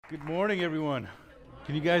Good morning, everyone.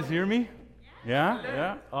 Can you guys hear me? Yeah?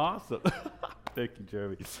 Yeah? Awesome. Thank you,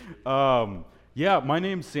 Jeremy. My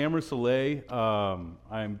name's Samer Saleh.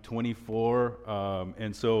 I'm 24.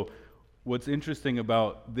 And so what's interesting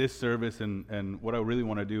about this service and what I really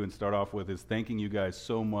want to do and start off with is thanking you guys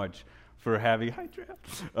so much for having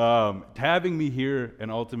me here.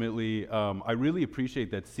 And ultimately, I really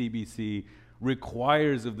appreciate that CBC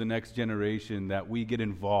requires of the next generation that we get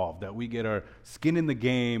involved, that we get our skin in the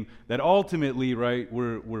game, that ultimately, right,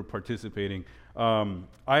 we're participating.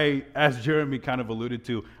 As Jeremy kind of alluded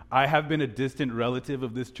to, I have been a distant relative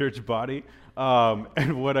of this church body,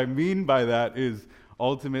 and what I mean by that is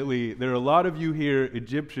ultimately there are a lot of you here,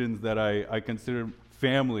 Egyptians, that I consider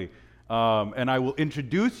family, and I will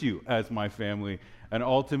introduce you as my family. And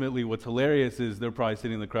ultimately, what's hilarious is they're probably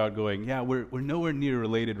sitting in the crowd going, "Yeah, we're nowhere near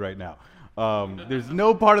related right now." There's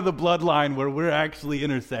no part of the bloodline where we're actually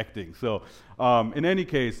intersecting. So in any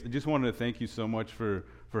case, I just wanted to thank you so much for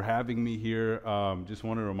having me here. Just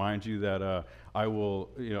want to remind you that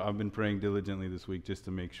I've been praying diligently this week just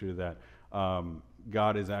to make sure that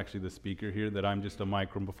God is actually the speaker here, that I'm just a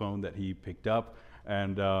microphone that he picked up.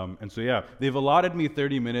 And so they've allotted me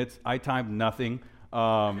 30 minutes. I timed nothing.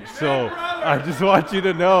 So I just want you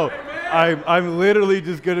to know, I'm literally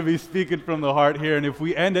just going to be speaking from the heart here, and if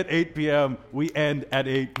we end at 8 p.m., we end at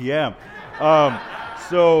 8 p.m.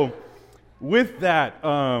 So with that,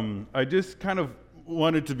 I just kind of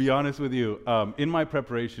wanted to be honest with you. In my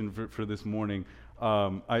preparation for this morning,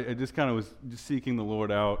 I just kind of was just seeking the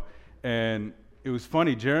Lord out, and it was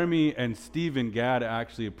funny. Jeremy and Stephen Gadd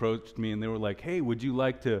actually approached me, and they were like, "Hey, would you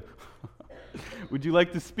like to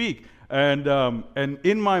speak?" And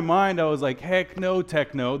in my mind, I was like, heck no,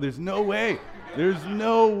 techno. There's no way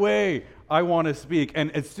I want to speak.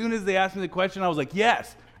 And as soon as they asked me the question, I was like,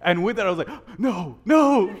 yes. And with that, I was like,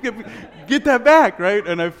 no, get that back, right?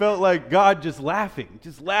 And I felt like God just laughing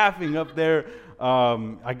up there.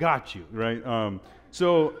 I got you, right?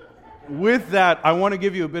 So with that, I want to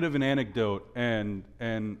give you a bit of an anecdote. And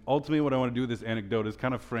ultimately what I want to do with this anecdote is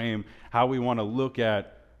kind of frame how we want to look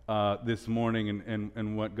at this morning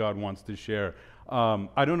and what God wants to share.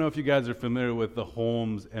 I don't know if you guys are familiar with the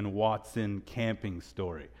Holmes and Watson camping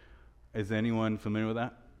story. Is anyone familiar with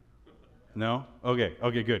that? No? Okay,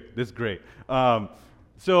 good. This is great.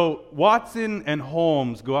 So Watson and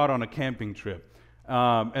Holmes go out on a camping trip,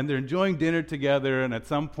 and they're enjoying dinner together, and at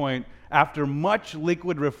some point, after much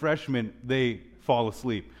liquid refreshment, they fall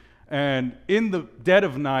asleep. And in the dead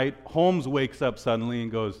of night, Holmes wakes up suddenly and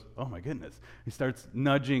goes, "Oh my goodness." He starts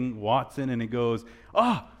nudging Watson and he goes,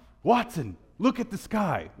 "Watson, look at the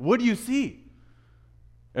sky. What do you see?"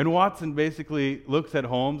 And Watson basically looks at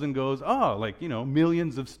Holmes and goes,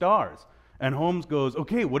 millions of stars. And Holmes goes,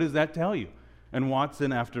 "Okay, what does that tell you?" And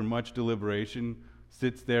Watson, after much deliberation,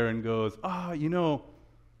 sits there and goes,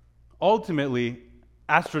 ultimately,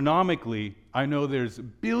 astronomically, I know there's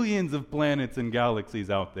billions of planets and galaxies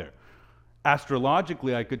out there.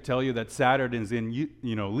 Astrologically, I could tell you that Saturn is in,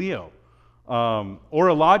 Leo.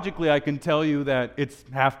 Orologically, I can tell you that it's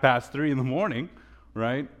 3:30 in the morning,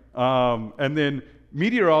 right? And then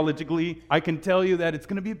meteorologically, I can tell you that it's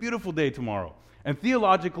going to be a beautiful day tomorrow. And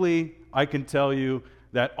theologically, I can tell you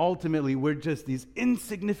that ultimately we're just these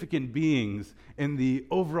insignificant beings in the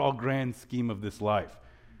overall grand scheme of this life.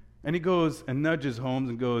 And he goes and nudges Holmes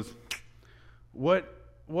and goes,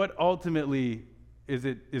 What ultimately is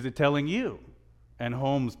it telling you? And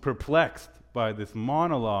Holmes, perplexed by this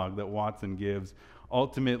monologue that Watson gives,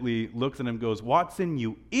 ultimately looks at him and goes, "Watson,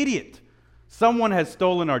 you idiot! Someone has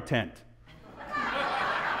stolen our tent."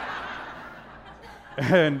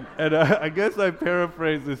 and I guess I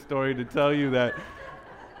paraphrase this story to tell you that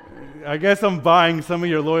I guess I'm buying some of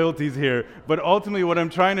your loyalties here, but ultimately what I'm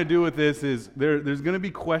trying to do with this is there's going to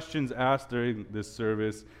be questions asked during this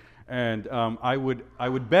service, and I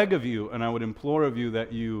would beg of you and I would implore of you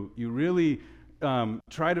that you really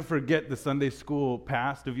try to forget the Sunday school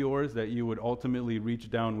past of yours, that you would ultimately reach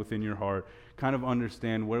down within your heart, kind of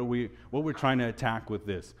understand what we're trying to attack with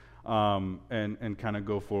this, and kind of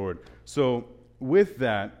go forward. So with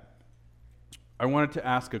that, I wanted to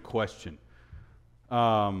ask a question.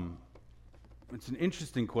 It's an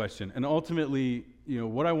interesting question, and ultimately,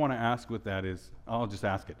 what I want to ask with that is, I'll just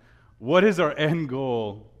ask it. What is our end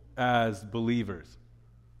goal as believers?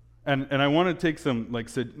 And I want to take some,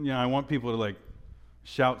 I want people to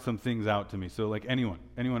shout some things out to me. So anyone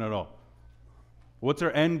at all. What's our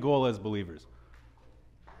end goal as believers?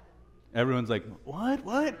 Everyone's like, what?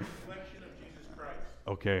 Reflection of Jesus Christ.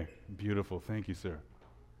 Okay, beautiful. Thank you, sir.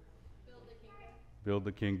 Build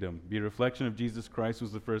the kingdom. Be a reflection of Jesus Christ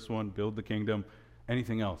was the first one. Build the kingdom.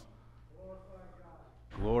 Anything else?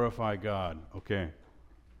 Glorify God. Okay.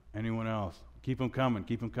 Anyone else? Keep them coming.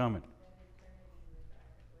 Keep them coming.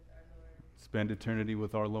 Spend eternity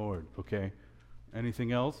with our Lord. Okay.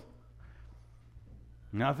 Anything else?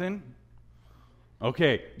 Nothing?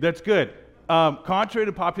 Okay, that's good. Contrary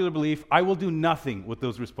to popular belief, I will do nothing with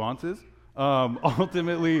those responses.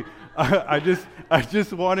 Ultimately, I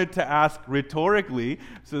just wanted to ask rhetorically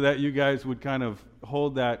so that you guys would kind of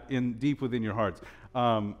hold that in deep within your hearts.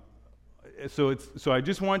 So I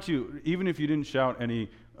just want you, even if you didn't shout any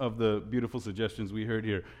of the beautiful suggestions we heard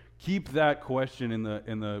here, keep that question in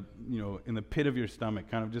the pit of your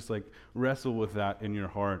stomach. Kind of just like wrestle with that in your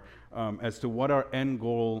heart as to what our end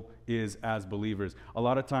goal is as believers. A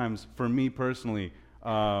lot of times, for me personally,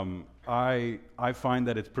 I find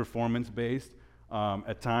that it's performance based.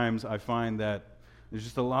 At times, I find that there's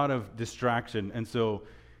just a lot of distraction, and so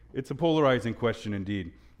it's a polarizing question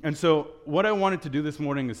indeed. And so what I wanted to do this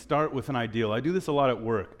morning is start with an ideal. I do this a lot at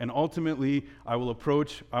work, and ultimately I will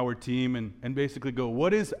approach our team and basically go,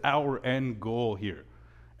 what is our end goal here?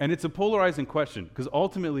 And it's a polarizing question, because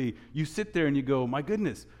ultimately you sit there and you go, my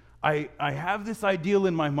goodness, I have this ideal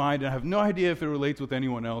in my mind, and I have no idea if it relates with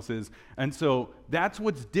anyone else's. And so that's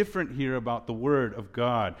what's different here about the Word of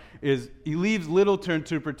God, is He leaves little to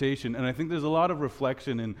interpretation. And I think there's a lot of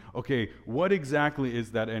reflection in, okay, what exactly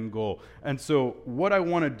is that end goal? And so what I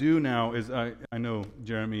want to do now is, I know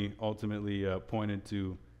Jeremy ultimately pointed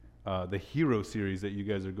to the Hero series that you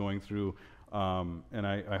guys are going through. And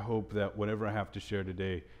I hope that whatever I have to share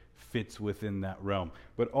today fits within that realm.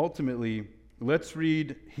 But ultimately, let's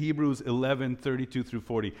read Hebrews 11:32 through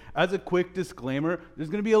 40. As a quick disclaimer, there's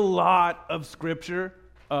going to be a lot of scripture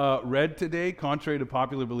read today. Contrary to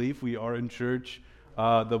popular belief, we are in church.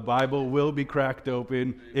 The Bible will be cracked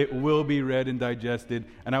open. It will be read and digested.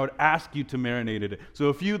 And I would ask you to marinate it.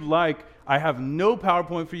 So if you'd like, I have no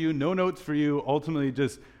PowerPoint for you, no notes for you. Ultimately,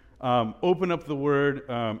 just open up the Word,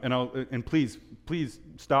 and please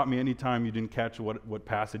stop me anytime you didn't catch what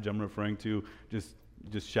passage I'm referring to.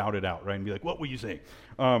 Just shout it out, right? And be like, what were you saying?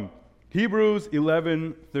 Hebrews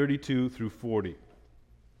 11:32 through 40.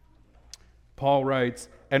 Paul writes,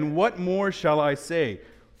 "And what more shall I say?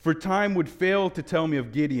 For time would fail to tell me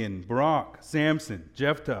of Gideon, Barak, Samson,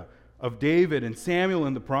 Jephthah, of David and Samuel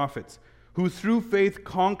and the prophets, who through faith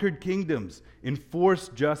conquered kingdoms,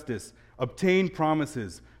 enforced justice, obtained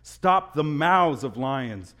promises, stopped the mouths of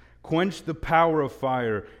lions, quenched the power of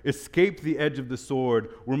fire, escaped the edge of the sword,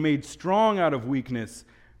 were made strong out of weakness,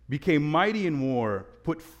 became mighty in war,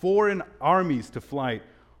 put foreign armies to flight.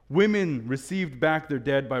 Women received back their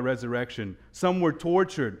dead by resurrection. Some were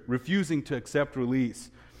tortured, refusing to accept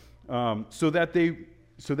release, so that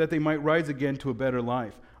they might rise again to a better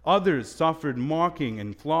life. Others suffered mocking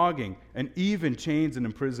and flogging, and even chains and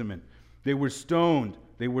imprisonment. They were stoned,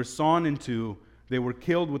 they were sawn in two, they were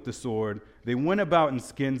killed with the sword. They went about in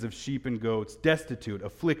skins of sheep and goats, destitute,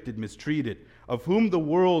 afflicted, mistreated, of whom the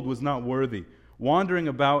world was not worthy, wandering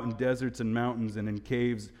about in deserts and mountains and in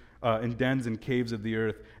caves, in dens and caves of the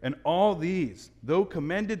earth. And all these, though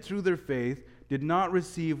commended through their faith, did not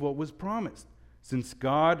receive what was promised, since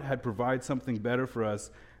God had provided something better for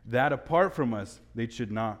us, that apart from us, they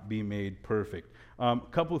should not be made perfect." A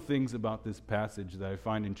couple of things about this passage that I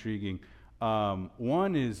find intriguing.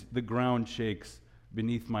 One is the ground shakes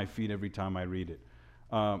beneath my feet every time I read it.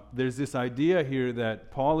 There's this idea here that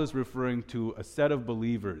Paul is referring to a set of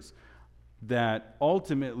believers that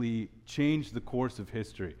ultimately changed the course of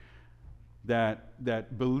history,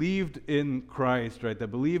 that believed in Christ, right? That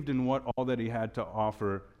believed in all that He had to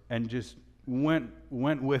offer, and just went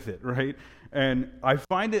with it, right? And I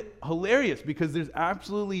find it hilarious because there's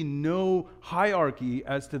absolutely no hierarchy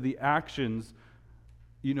as to the actions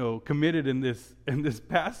committed in this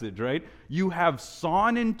passage, right? You have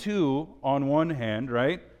sawn in two on one hand,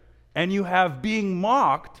 right? And you have being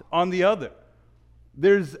mocked on the other.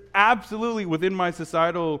 There's absolutely, within my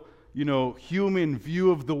societal, human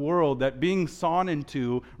view of the world, that being sawn in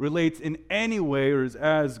two relates in any way or is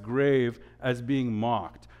as grave as being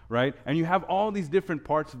mocked, right? And you have all these different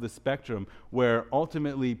parts of the spectrum where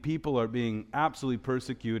ultimately people are being absolutely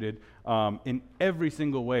persecuted in every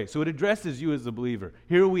single way. So it addresses you as a believer.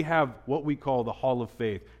 Here we have what we call the Hall of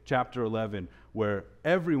Faith, chapter 11, where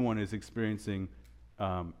everyone is experiencing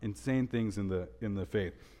insane things in the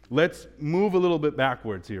faith. Let's move a little bit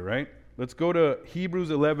backwards here, right? Let's go to Hebrews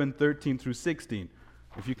 11:13 through 16.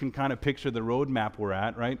 If you can kind of picture the roadmap we're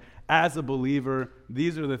at, right? As a believer,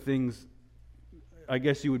 these are the things I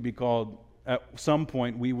guess you would be called, at some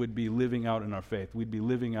point, we would be living out in our faith. We'd be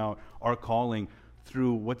living out our calling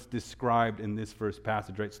through what's described in this first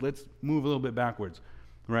passage, right? So let's move a little bit backwards,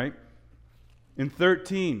 right? In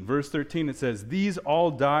verse 13, it says, "These all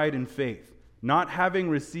died in faith, not having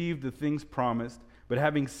received the things promised, but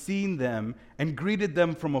having seen them and greeted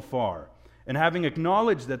them from afar, and having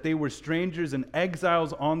acknowledged that they were strangers and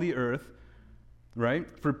exiles on the earth." Right?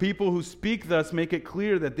 For people who speak thus make it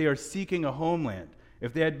clear that they are seeking a homeland.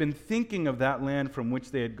 If they had been thinking of that land from which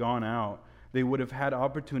they had gone out, they would have had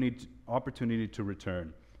opportunity to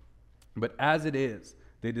return. But as it is,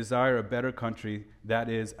 they desire a better country, that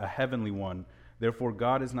is, a heavenly one. Therefore,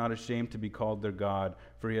 God is not ashamed to be called their God,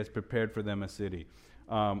 for he has prepared for them a city.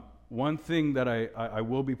 One thing that I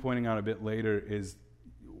will be pointing out a bit later is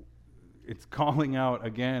it's calling out,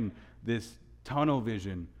 again, this tunnel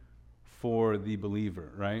vision for the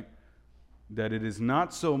believer, right? That it is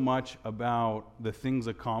not so much about the things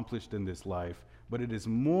accomplished in this life, but it is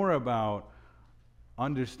more about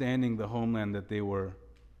understanding the homeland that they were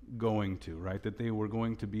going to, right? That they were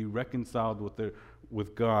going to be reconciled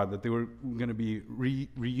with God, that they were going to be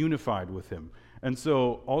reunified with him. And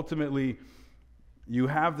so ultimately, you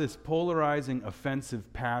have this polarizing,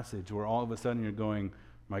 offensive passage where all of a sudden you're going,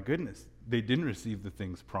 my goodness, they didn't receive the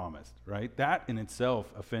things promised, right? That in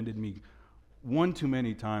itself offended me one too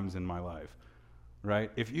many times in my life,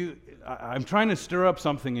 right? I'm trying to stir up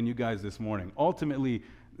something in you guys this morning. Ultimately,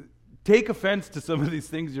 take offense to some of these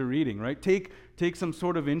things you're reading, right? Take some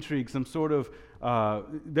sort of intrigue, some sort of,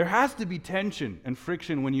 there has to be tension and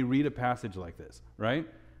friction when you read a passage like this, right?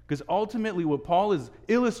 Because ultimately what Paul is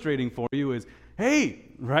illustrating for you is, hey,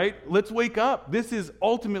 right, let's wake up. This is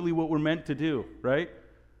ultimately what we're meant to do, right?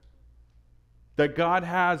 That God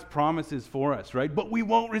has promises for us, right? But we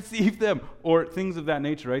won't receive them, or things of that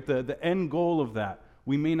nature, right? The end goal of that,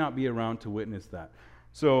 we may not be around to witness that.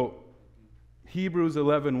 So, Hebrews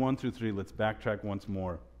 11, 1 through 3, let's backtrack once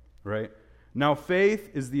more, right? Now faith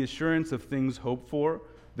is the assurance of things hoped for,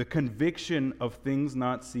 the conviction of things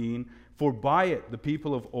not seen, for by it the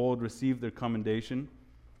people of old received their commendation.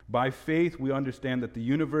 By faith we understand that the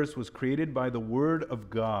universe was created by the word of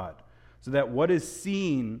God, so that what is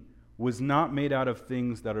seen was not made out of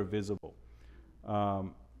things that are visible.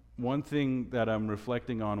 One thing that I'm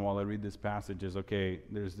reflecting on while I read this passage is, okay,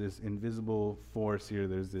 there's this invisible force here,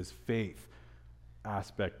 there's this faith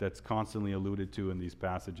aspect that's constantly alluded to in these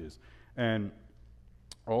passages. And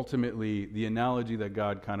ultimately, the analogy that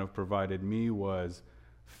God kind of provided me was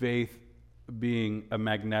faith being a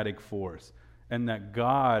magnetic force, and that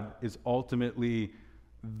God is ultimately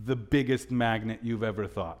the biggest magnet you've ever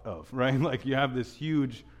thought of, right? Like you have this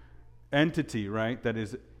huge entity, right, that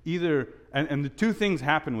is either, and the two things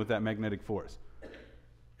happen with that magnetic force.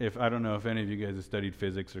 I don't know if any of you guys have studied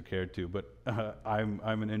physics or cared to, but I'm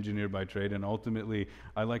an engineer by trade, and ultimately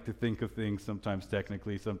I like to think of things sometimes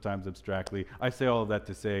technically, sometimes abstractly. I say all of that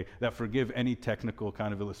to say that forgive any technical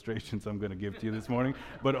kind of illustrations I'm going to give to you this morning,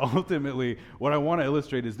 but ultimately what I want to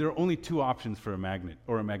illustrate is there are only two options for a magnet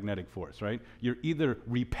or a magnetic force, right? You're either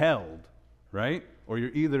repelled, right, or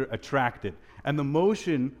you're either attracted. And the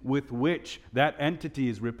motion with which that entity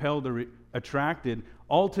is repelled or attracted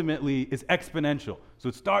ultimately is exponential. So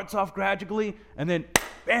it starts off gradually, and then,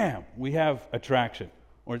 bam, we have attraction.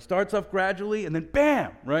 Or it starts off gradually, and then,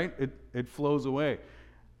 bam, right? It flows away,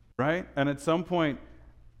 right? And at some point,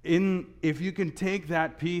 if you can take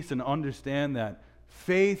that piece and understand that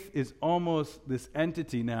faith is almost this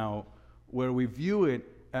entity now where we view it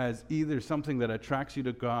as either something that attracts you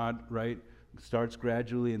to God, right? Starts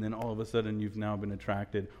gradually, and then all of a sudden you've now been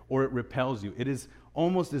attracted, or it repels you. It is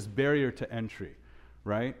almost this barrier to entry,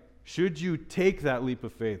 right? Should you take that leap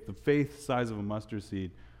of faith, the faith size of a mustard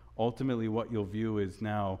seed, ultimately what you'll view is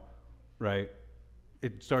now, right,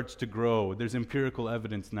 it starts to grow. There's empirical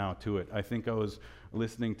evidence now to it. I think I was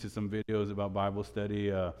listening to some videos about Bible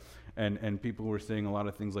study, and people were saying a lot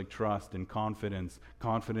of things like trust and confidence.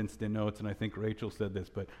 Confidence denotes, and I think Rachel said this,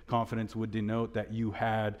 but confidence would denote that you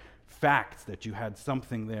had facts, that you had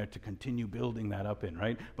something there to continue building that up in,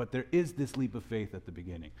 right? But there is this leap of faith at the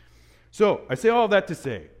beginning. So I say all that to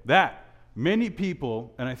say that many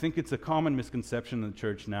people, and I think it's a common misconception in the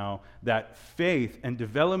church now, that faith and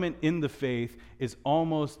development in the faith is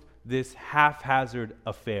almost this haphazard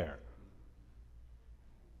affair,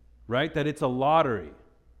 right? That it's a lottery.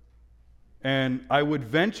 And I would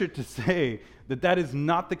venture to say that that is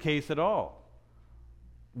not the case at all.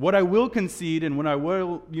 What I will concede and what I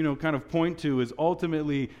will, kind of point to is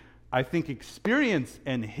ultimately, I think experience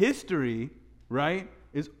and history, right,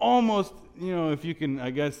 is almost, if you can, I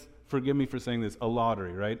guess, forgive me for saying this, a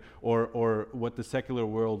lottery, right? Or what the secular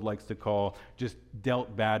world likes to call just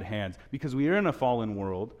dealt bad hands. Because we are in a fallen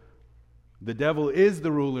world. The devil is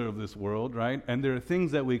the ruler of this world, right? And there are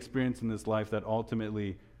things that we experience in this life that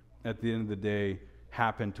ultimately, at the end of the day,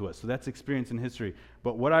 happen to us. So that's experience in history.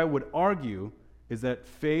 But what I would argue is that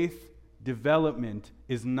faith development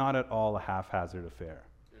is not at all a haphazard affair.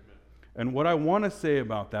 Amen. And what I want to say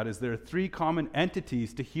about that is there are three common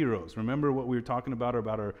entities to heroes. Remember what we were talking about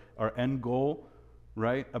our end goal,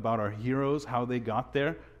 right? About our heroes, how they got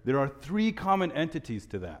there. There are three common entities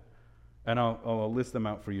to that. And I'll list them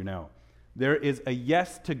out for you now. There is a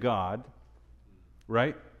yes to God,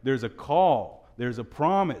 right? There's a call. There's a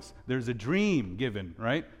promise. There's a dream given,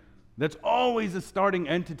 right? That's always a starting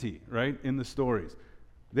entity, right, in the stories.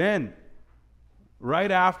 Then, right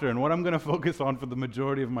after, and what I'm going to focus on for the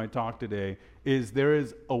majority of my talk today, is there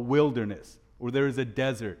is a wilderness, or there is a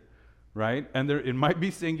desert, right? And it might be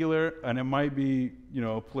singular, and it might be,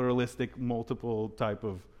 a pluralistic, multiple type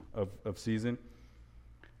of season.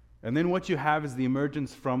 And then what you have is the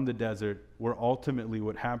emergence from the desert, where ultimately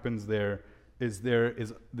what happens there is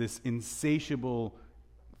this insatiable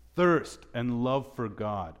thirst and love for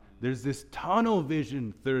God. There's this tunnel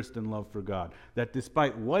vision thirst and love for God, that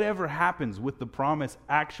despite whatever happens with the promise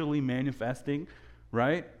actually manifesting,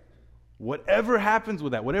 right? Whatever happens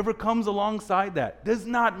with that, whatever comes alongside that, does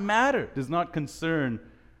not matter, does not concern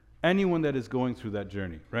anyone that is going through that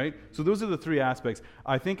journey, right? So those are the three aspects.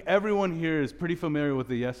 I think everyone here is pretty familiar with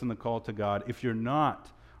the yes and the call to God. If you're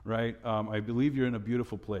not, right, I believe you're in a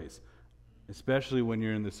beautiful place, especially when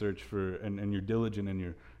you're in the search for, and you're diligent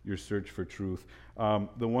in your search for truth.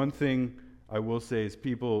 The one thing I will say is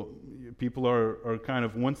people are kind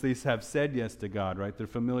of, once they have said yes to God, right, they're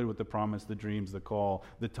familiar with the promise, the dreams, the call,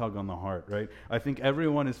 the tug on the heart, right? I think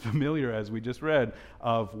everyone is familiar, as we just read,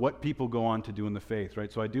 of what people go on to do in the faith,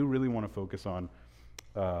 right? So I do really want to focus on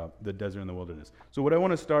the desert and the wilderness. So what I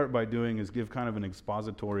want to start by doing is give kind of an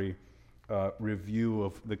expository review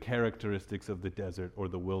of the characteristics of the desert or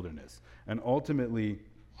the wilderness. And ultimately,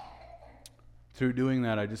 through doing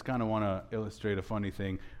that, I just kind of want to illustrate a funny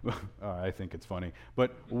thing. I think it's funny.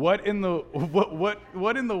 But what in the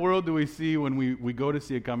world do we see when we go to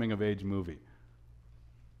see a coming of age movie?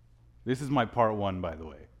 This is my part one, by the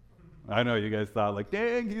way. I know you guys thought like,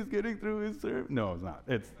 dang, he's getting through his sermon. No, it's not.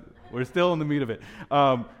 We're still in the meat of it.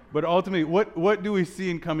 But ultimately, what do we see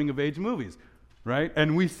in coming of age movies? Right?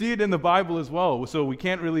 And we see it in the Bible as well. So we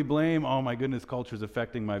can't really blame, oh my goodness, culture is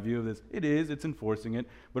affecting my view of this. It is, it's enforcing it.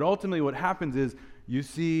 But ultimately what happens is you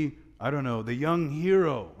see, the young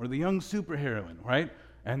hero or the young superheroine, right?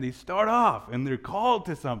 And they start off and they're called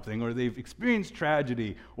to something, or they've experienced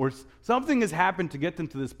tragedy, or something has happened to get them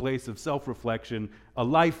to this place of self-reflection, a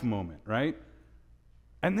life moment, right?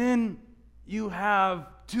 And then you have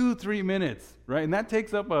 2-3 minutes, right? And that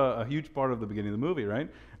takes up a huge part of the beginning of the movie, right?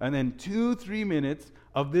 And then 2-3 minutes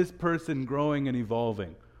of this person growing and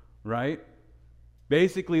evolving, right?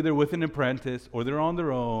 Basically, they're with an apprentice or they're on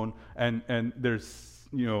their own, and they're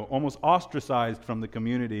almost ostracized from the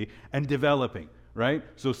community and developing, right?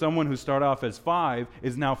 So someone who started off as 5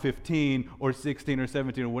 is now 15 or 16 or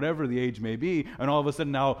 17 or whatever the age may be, and all of a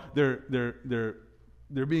sudden now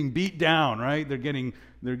they're being beat down, right? They're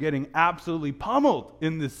getting absolutely pummeled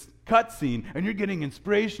in this cutscene, and you're getting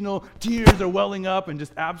inspirational. Tears are welling up, and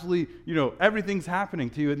just absolutely, everything's happening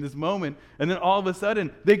to you in this moment. And then all of a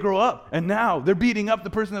sudden, they grow up, and now they're beating up the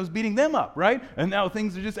person that was beating them up, right? And now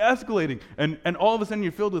things are just escalating, and all of a sudden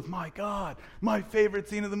you're filled with, my God, my favorite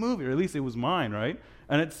scene of the movie, or at least it was mine, right?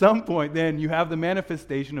 And at some point, then you have the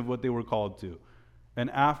manifestation of what they were called to, and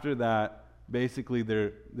after that, basically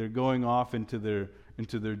they're going off into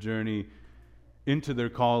their journey, into their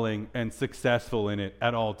calling, and successful in it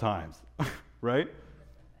at all times, right?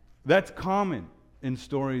 That's common in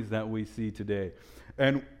stories that we see today.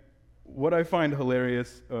 And what I find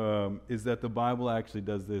hilarious is that the Bible actually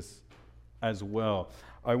does this as well.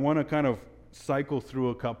 I want to kind of cycle through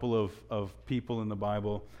a couple of people in the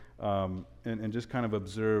Bible and just kind of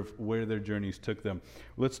observe where their journeys took them.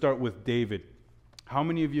 Let's start with David. How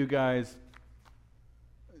many of you guys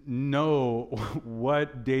know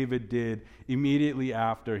what David did immediately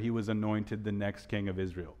after he was anointed the next king of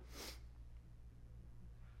Israel?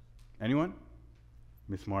 Anyone?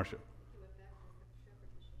 Miss Marsha.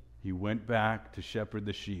 He went back to shepherd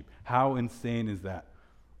the sheep. How insane is that?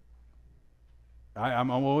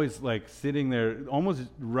 I'm always like sitting there almost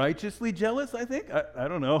righteously jealous, I think. I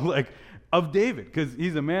don't know, of David, because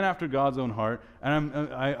he's a man after God's own heart. And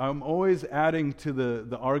I'm always adding to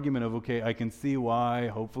the argument of, okay, I can see why.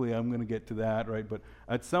 Hopefully I'm going to get to that, right? But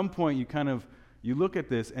at some point you look at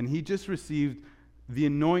this, and he just received the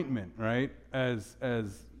anointment, right, as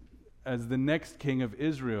the next king of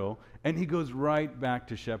Israel, and he goes right back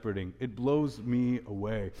to shepherding. It blows me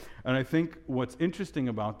away. And I think what's interesting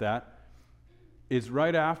about that is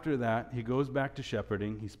right after that, he goes back to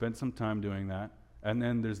shepherding. He spent some time doing that. And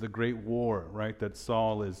then there's the great war, right, that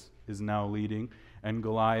Saul is now leading. And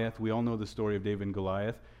Goliath, we all know the story of David and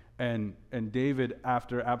Goliath. And David,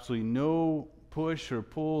 after absolutely no push or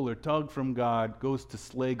pull or tug from God, goes to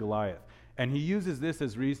slay Goliath. And he uses this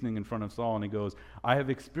as reasoning in front of Saul, and he goes, I have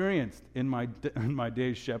experienced in my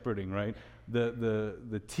days shepherding, right,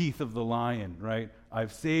 the teeth of the lion, right?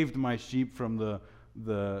 I've saved my sheep from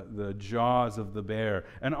the jaws of the bear,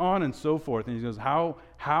 and on and so forth. And he goes, how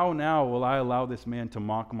now will I allow this man to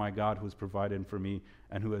mock my God who has provided for me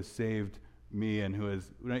and who has saved me and who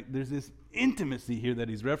has, right? There's this intimacy here that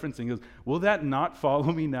he's referencing. He goes, will that not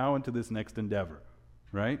follow me now into this next endeavor,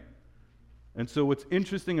 right? And so what's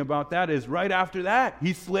interesting about that is right after that,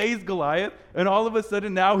 he slays Goliath, and all of a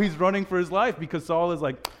sudden now he's running for his life because Saul is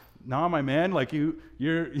like, nah, my man, like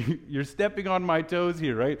you're stepping on my toes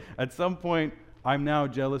here, right? At some point, I'm now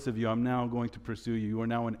jealous of you. I'm now going to pursue you. You are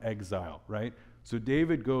now in exile, right? So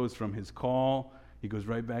David goes from his call, he goes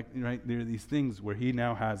right back, right? There are these things where he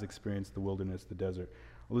now has experienced the wilderness, the desert.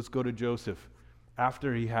 Well, let's go to Joseph.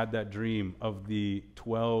 After he had that dream of the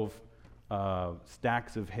 12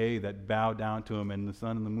 stacks of hay that bow down to him, and the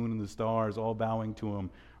sun and the moon and the stars all bowing to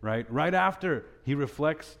him, right? Right after he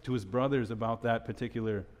reflects to his brothers about that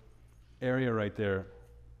particular area right there,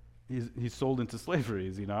 he's sold into slavery,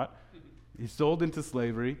 is he not? He's sold into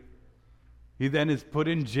slavery. He then is put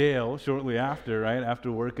in jail shortly after, right?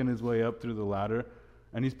 After working his way up through the ladder.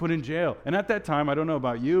 And he's put in jail. And at that time, I don't know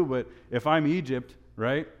about you, but if I'm Egypt,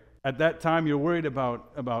 right? At that time, you're worried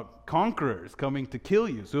about conquerors coming to kill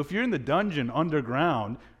you. So if you're in the dungeon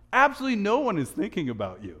underground, absolutely no one is thinking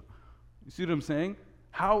about you. You see what I'm saying?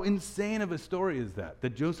 How insane of a story is that?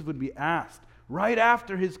 That Joseph would be asked right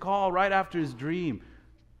after his call, right after his dream,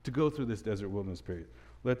 to go through this desert wilderness period.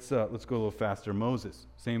 Let's go a little faster. Moses,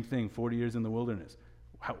 same thing, 40 years in the wilderness.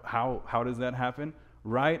 How does that happen?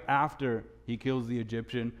 Right after he kills the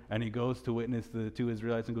Egyptian and he goes to witness the two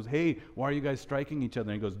Israelites and goes, hey, why are you guys striking each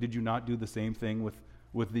other? And he goes, did you not do the same thing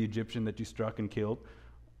with the Egyptian that you struck and killed?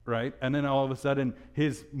 Right? And then all of a sudden,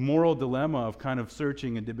 his moral dilemma of kind of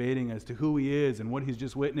searching and debating as to who he is and what he's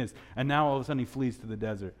just witnessed, and now all of a sudden he flees to the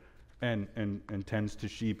desert and tends to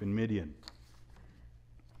sheep in Midian.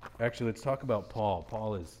 Actually, let's talk about Paul.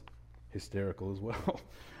 Paul is hysterical as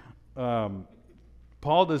well.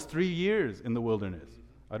 Paul does 3 years in the wilderness.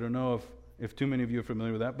 I don't know if too many of you are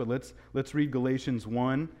familiar with that, but let's read Galatians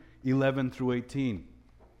 1:11 through 18.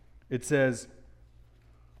 It says,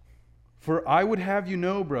 for I would have you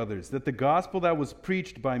know, brothers, that the gospel that was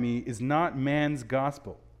preached by me is not man's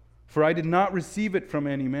gospel. For I did not receive it from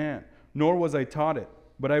any man, nor was I taught it,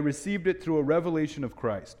 but I received it through a revelation of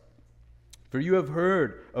Christ. For you have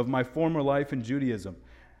heard of my former life in Judaism,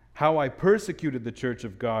 how I persecuted the church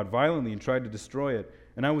of God violently and tried to destroy it.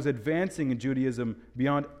 And I was advancing in Judaism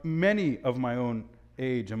beyond many of my own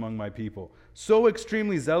age among my people. So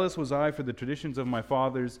extremely zealous was I for the traditions of my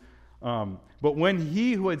fathers. But when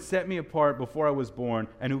he who had set me apart before I was born,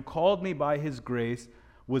 and who called me by his grace,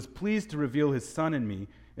 was pleased to reveal his Son in me,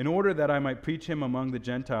 in order that I might preach him among the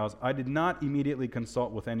Gentiles, I did not immediately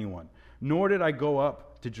consult with anyone, nor did I go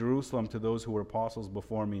up to Jerusalem to those who were apostles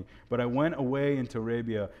before me, but I went away into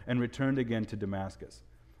Arabia and returned again to Damascus.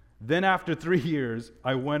 Then after 3 years,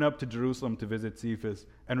 I went up to Jerusalem to visit Cephas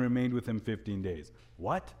and remained with him 15 days.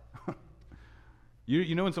 What?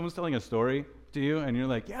 You know when someone's telling a story to you and you're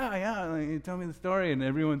like, yeah, like, tell me the story, and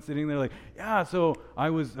everyone's sitting there like, yeah, so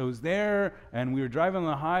I was there and we were driving on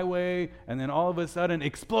the highway and then all of a sudden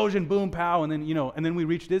explosion, boom, pow, and then we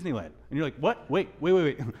reached Disneyland. And you're like, what? Wait.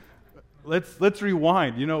 Let's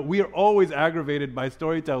rewind. We are always aggravated by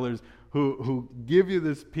storytellers who give you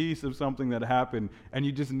this piece of something that happened and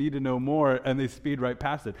you just need to know more, and they speed right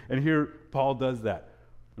past it. And here Paul does that,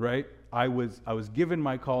 right? I was given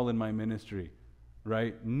my call in my ministry,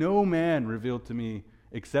 right? No man revealed to me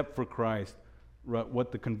except for Christ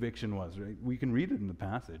what the conviction was, right? We can read it in the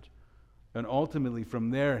passage. And ultimately, from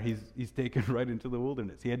there, he's taken right into the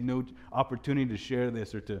wilderness. He had no opportunity to share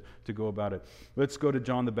this or to go about it. Let's go to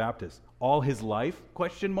John the Baptist. All his life, ?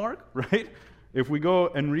 Right? If we go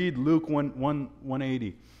and read Luke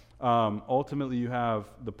 180, ultimately you have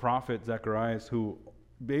the prophet Zacharias, who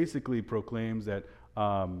basically proclaims that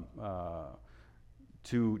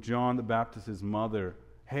to John the Baptist's mother,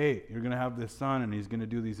 hey, you're going to have this son, and he's going to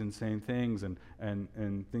do these insane things and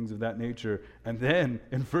things of that nature. And then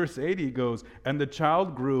in verse 80 he goes, and the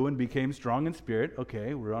child grew and became strong in spirit.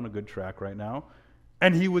 Okay, we're on a good track right now.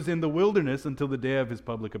 And he was in the wilderness until the day of his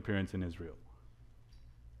public appearance in Israel.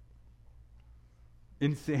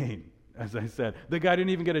 Insane. as I said. The guy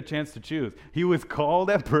didn't even get a chance to choose. He was called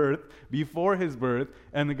at birth, before his birth,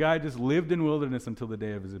 and the guy just lived in wilderness until the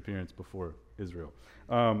day of his appearance before Israel.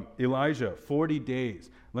 Elijah, 40 days.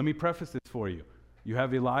 Let me preface this for you. You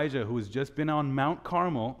have Elijah, who has just been on Mount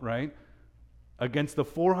Carmel, right, against the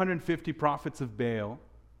 450 prophets of Baal.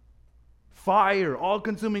 Fire,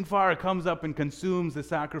 all-consuming fire, comes up and consumes the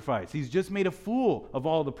sacrifice. He's just made a fool of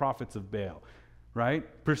all the prophets of Baal,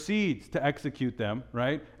 right? Proceeds to execute them,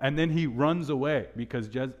 right? And then he runs away because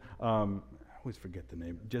I always forget the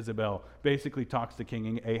name. Jezebel basically talks to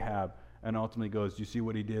King Ahab and ultimately goes, "You see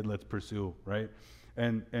what he did? Let's pursue," right?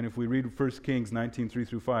 And if we read 1 Kings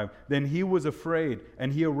 19:3-5, then he was afraid,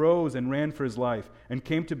 and he arose and ran for his life, and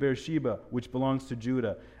came to Beersheba, which belongs to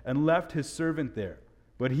Judah, and left his servant there.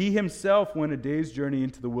 But he himself went a day's journey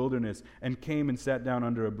into the wilderness, and came and sat down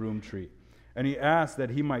under a broom tree. And he asked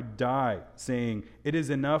that he might die, saying, "It is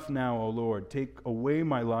enough now, O Lord, take away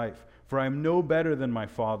my life, for I am no better than my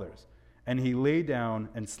fathers." And he lay down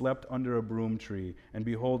and slept under a broom tree, and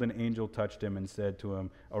behold, an angel touched him and said to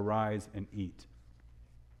him, "Arise and eat."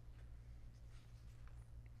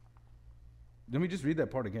 Let me just read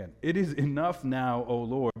that part again. "It is enough now, O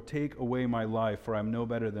Lord, take away my life, for I am no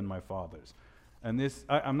better than my fathers." And this,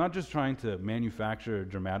 I'm not just trying to manufacture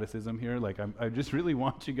dramaticism here. Like, I just really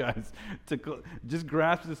want you guys to just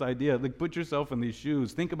grasp this idea. Like, put yourself in these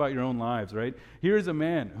shoes. Think about your own lives, right? Here's a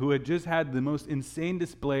man who had just had the most insane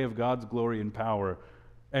display of God's glory and power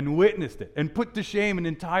and witnessed it and put to shame an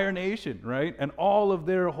entire nation, right? And all of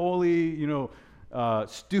their holy,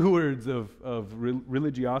 stewards of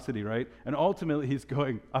religiosity, right? And ultimately he's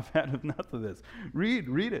going, "I've had enough of this." Read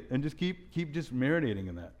it, and just keep just marinating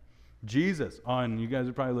in that. Jesus, you guys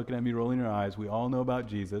are probably looking at me rolling your eyes. We all know about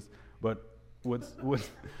Jesus, but what's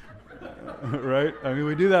right? I mean,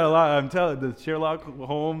 we do that a lot. I'm telling the Sherlock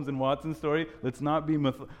Holmes and Watson story. Let's not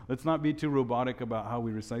be too robotic about how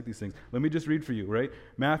we recite these things. Let me just read for you, right?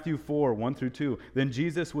 Matthew 4:1-2. Then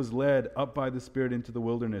Jesus was led up by the Spirit into the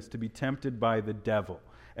wilderness to be tempted by the devil.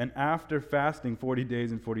 And after fasting 40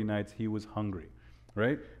 days and 40 nights, he was hungry,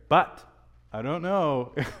 right? But I don't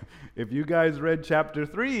know if you guys read chapter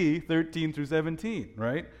 3, 13-17,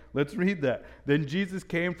 right? Let's read that. Then Jesus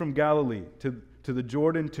came from Galilee to the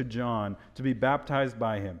Jordan to John to be baptized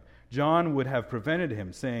by him. John would have prevented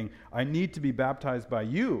him, saying, "I need to be baptized by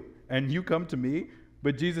you, and you come to me?"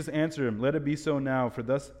 But Jesus answered him, "Let it be so now, for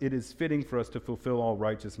thus it is fitting for us to fulfill all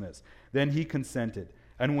righteousness." Then he consented.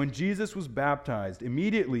 And when Jesus was baptized,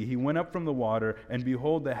 immediately he went up from the water, and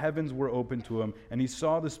behold, the heavens were opened to him, and he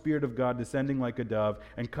saw the Spirit of God descending like a dove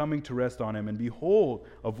and coming to rest on him. And behold,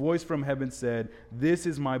 a voice from heaven said, "This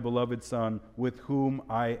is my beloved Son, with whom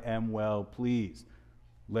I am well pleased."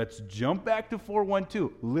 Let's jump back to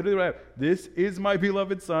 4:1-2. Literally right. "This is my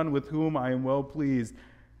beloved Son, with whom I am well pleased."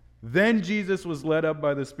 Then Jesus was led up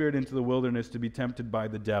by the Spirit into the wilderness to be tempted by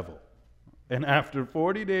the devil. And after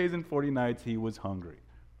 40 days and 40 nights, he was hungry.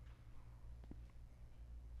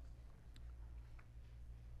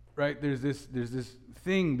 Right, there's this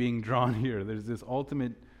thing being drawn here. There's this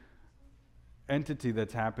ultimate entity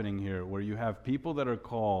that's happening here where you have people that are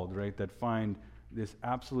called, right, that find this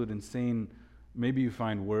absolute insane, maybe you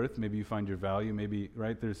find worth, maybe you find your value, maybe,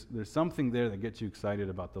 right, there's something there that gets you excited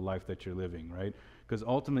about the life that you're living, right? Because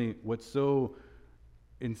ultimately what's so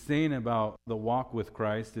insane about the walk with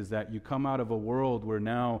Christ is that you come out of a world where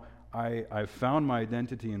now I've found my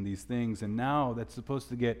identity in these things, and now that's supposed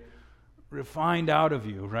to get refined out of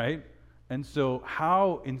you, right? And so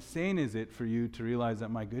how insane is it for you to realize that,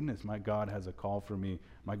 my goodness, my God has a call for me,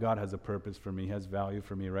 my God has a purpose for me, has value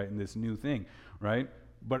for me, right, in this new thing, right?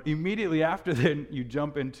 But immediately after then, you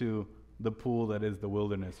jump into the pool that is the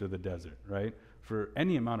wilderness or the desert, right? For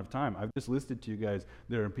any amount of time. I've just listed to you guys,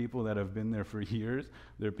 there are people that have been there for years,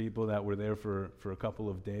 there are people that were there for a couple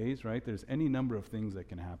of days, right? There's any number of things that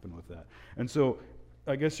can happen with that. And so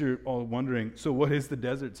I guess you're all wondering, so what is the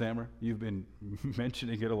desert, Sammer? You've been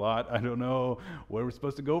mentioning it a lot. I don't know where we're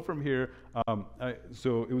supposed to go from here.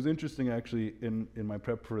 So it was interesting, actually, in my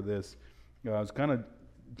prep for this. I was kind of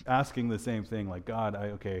asking the same thing, like, God,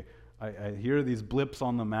 I hear these blips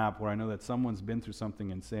on the map where I know that someone's been through something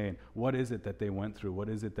insane. What is it that they went through? What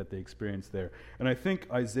is it that they experienced there? And I think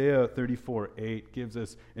Isaiah 34:8 gives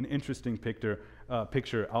us an interesting picture,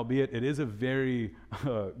 albeit it is a very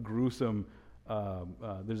gruesome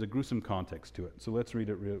there's a gruesome context to it. So let's read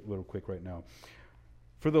it real quick right now.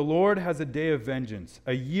 "For the Lord has a day of vengeance,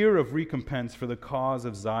 a year of recompense for the cause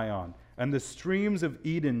of Zion. And the streams of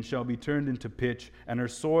Eden shall be turned into pitch, and her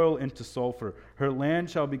soil into sulfur. Her land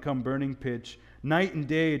shall become burning pitch. Night and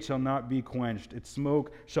day it shall not be quenched. Its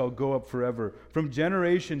smoke shall go up forever. From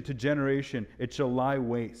generation to generation it shall lie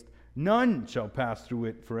waste. None shall pass through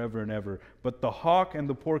it forever and ever, but the hawk and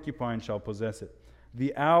the porcupine shall possess it.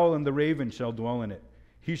 The owl and the raven shall dwell in it.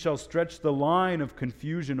 He shall stretch the line of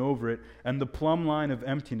confusion over it, and the plumb line of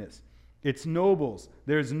emptiness. Its nobles,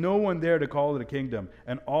 there is no one there to call it a kingdom,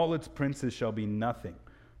 and all its princes shall be nothing.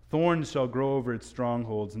 Thorns shall grow over its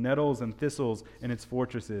strongholds, nettles and thistles in its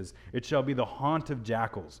fortresses. It shall be the haunt of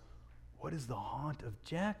jackals. What is the haunt of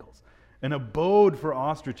jackals? An abode for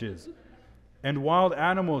ostriches. And wild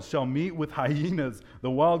animals shall meet with hyenas.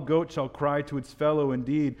 The wild goat shall cry to its fellow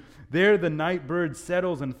indeed. There the night bird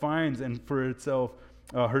settles and finds and for itself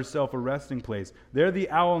herself a resting place. There the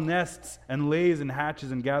owl nests and lays and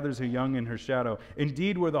hatches and gathers her young in her shadow.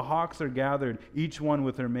 Indeed, where the hawks are gathered, each one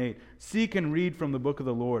with her mate. Seek and read from the book of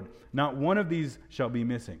the Lord. Not one of these shall be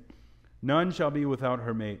missing. None shall be without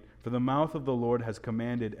her mate. For the mouth of the Lord has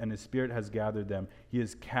commanded, and his spirit has gathered them. He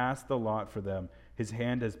has cast the lot for them. His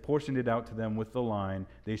hand has portioned it out to them with the line.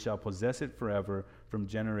 They shall possess it forever. From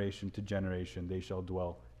generation to generation they shall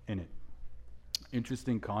dwell in it.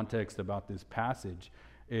 Interesting context about this passage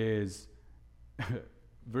is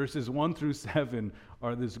verses 1 through 7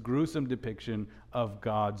 are this gruesome depiction of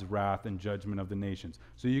God's wrath and judgment of the nations.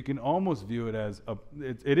 So you can almost view it as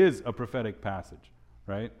it is a prophetic passage,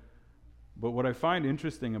 right? But what I find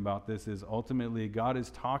interesting about this is ultimately God is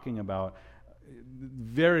talking about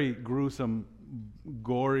very gruesome,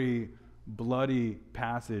 gory, bloody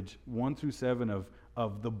passage 1 through 7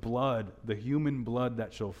 of the blood, the human blood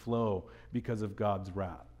that shall flow because of God's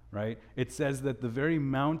wrath, right? It says that the very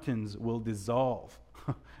mountains will dissolve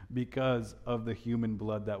because of the human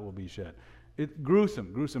blood that will be shed.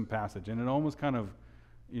 Gruesome passage, and it almost kind of,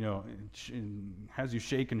 has you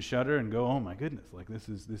shake and shudder and go, oh my goodness, like this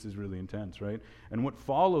is really intense, right? And what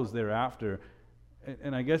follows thereafter,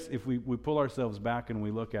 and I guess if we pull ourselves back and we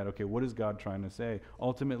look at, okay, what is God trying to say?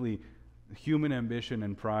 Ultimately, human ambition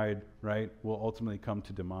and pride, right, will ultimately come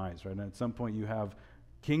to demise, right? And at some point you have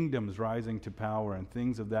kingdoms rising to power and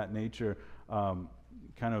things of that nature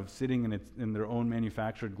kind of sitting in their own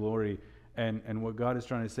manufactured glory. And what God is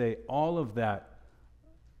trying to say, all of that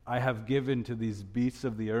I have given to these beasts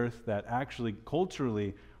of the earth that actually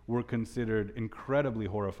culturally were considered incredibly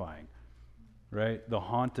horrifying, right? The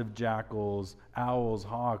haunt of jackals, owls,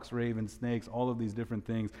 hawks, ravens, snakes, all of these different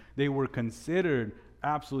things, they were considered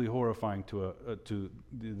absolutely horrifying to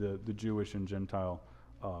the Jewish and Gentile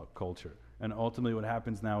culture. And ultimately what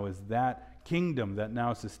happens now is that kingdom that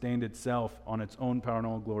now sustained itself on its own power and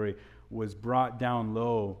own glory was brought down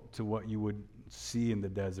low to what you would see in the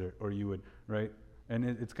desert, or you would, right? And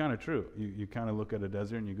it's kind of true. You kind of look at a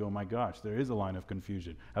desert and you go, my gosh, there is a line of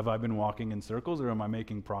confusion. Have I been walking in circles, or am I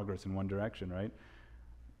making progress in one direction, right?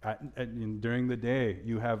 During the day,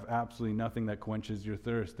 you have absolutely nothing that quenches your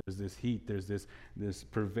thirst. There's this heat. There's this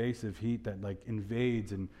pervasive heat that like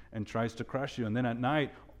invades and tries to crush you. And then at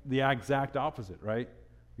night, the exact opposite, right?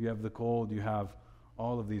 You have the cold. You have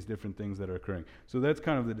all of these different things that are occurring. So that's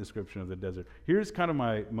kind of the description of the desert. Here's kind of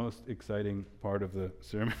my most exciting part of the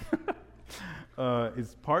sermon.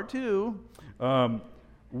 Is part 2. And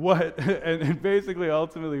basically,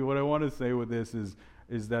 ultimately, what I want to say with this is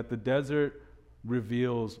that the desert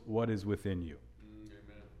reveals what is within you.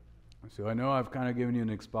 Amen. So I know I've kind of given you an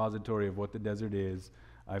expository of what the desert is.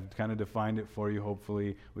 I've kind of defined it for you,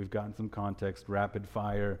 hopefully. We've gotten some context, rapid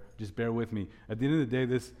fire. Just bear with me. At the end of the day,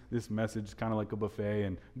 this message is kind of like a buffet,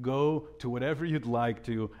 and go to whatever you'd like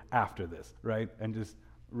to after this, right? And just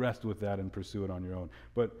rest with that and pursue it on your own.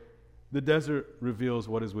 But the desert reveals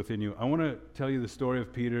what is within you. I want to tell you the story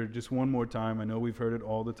of Peter just one more time. I know we've heard it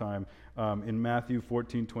all the time. In Matthew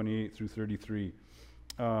 14:28 through 33.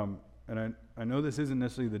 And I know this isn't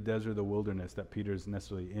necessarily the desert or the wilderness that Peter's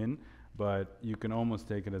necessarily in, but you can almost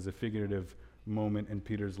take it as a figurative moment in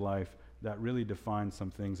Peter's life that really defines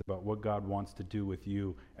some things about what God wants to do with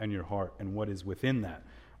you and your heart and what is within that.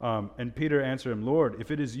 And Peter answered him, Lord,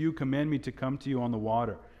 if it is you, command me to come to you on the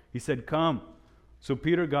water. He said, come. So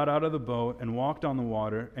Peter got out of the boat and walked on the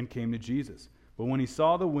water and came to Jesus. But when he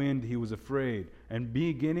saw the wind, he was afraid, and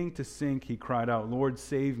beginning to sink, he cried out, Lord,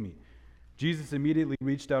 save me. Jesus immediately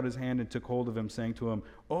reached out his hand and took hold of him, saying to him,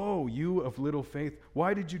 Oh, you of little faith,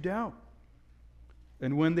 why did you doubt?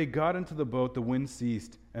 And when they got into the boat, the wind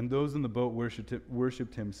ceased, and those in the boat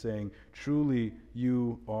worshipped him, saying, Truly,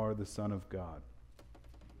 you are the Son of God.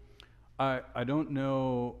 I don't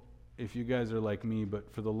know if you guys are like me,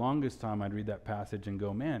 but for the longest time I'd read that passage and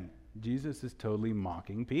go, man, Jesus is totally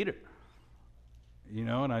mocking Peter. You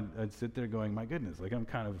know, and I'd sit there going, my goodness, like I'm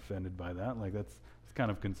kind of offended by that. Like it's kind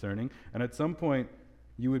of concerning. And at some point,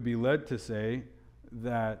 you would be led to say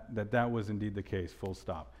that was indeed the case, full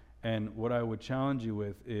stop. And what I would challenge you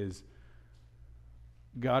with is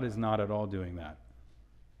God is not at all doing that.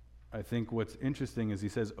 I think what's interesting is he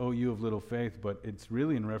says, oh, you of little faith, but it's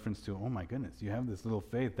really in reference to, oh my goodness, you have this little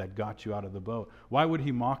faith that got you out of the boat. Why would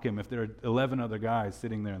he mock him if there are 11 other guys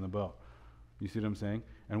sitting there in the boat? You see what I'm saying?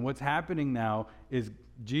 And what's happening now is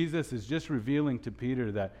Jesus is just revealing to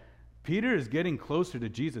Peter that Peter is getting closer to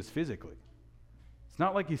Jesus physically. It's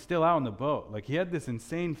not like he's still out in the boat. Like he had this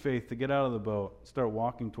insane faith to get out of the boat, start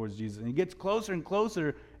walking towards Jesus. And he gets closer and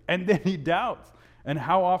closer, and then he doubts. And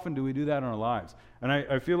how often do we do that in our lives? And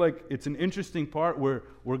I feel like it's an interesting part where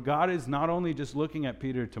God is not only just looking at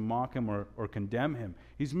Peter to mock him or condemn him,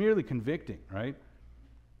 he's merely convicting, right?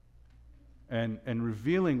 And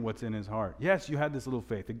revealing what's in his heart. Yes, you had this little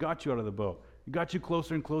faith. It got you out of the boat. It got you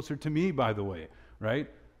closer and closer to me, by the way, right?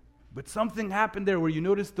 But something happened there where you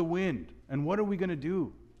noticed the wind. And what are we going to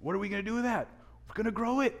do? What are we going to do with that? We're going to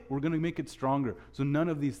grow it. We're going to make it stronger. So none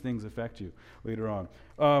of these things affect you later on.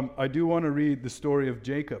 I do want to read the story of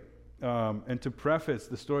Jacob. And to preface,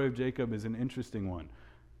 the story of Jacob is an interesting one,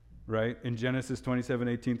 right? In Genesis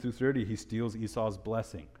 27:18 through 30, he steals Esau's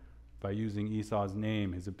blessing by using Esau's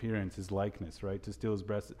name, his appearance, his likeness, right? To steal his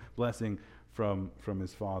blessing from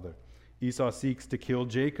his father. Esau seeks to kill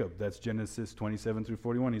Jacob. That's Genesis 27 through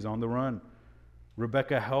 41. He's on the run.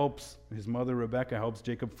 His mother Rebekah helps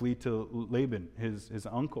Jacob flee to Laban, his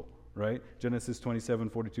uncle, right? Genesis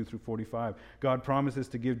 27:42 through 45. God promises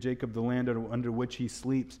to give Jacob the land under which he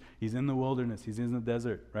sleeps. He's in the wilderness. He's in the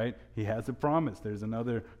desert, right? He has a promise. There's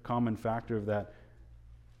another common factor of that.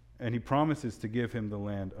 And he promises to give him the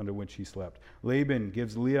land under which he slept. Laban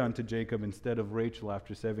gives Leah unto Jacob instead of Rachel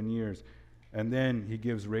after 7 years. And then he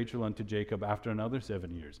gives Rachel unto Jacob after another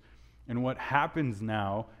 7 years. And what happens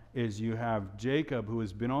now is you have Jacob, who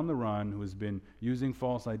has been on the run, who has been using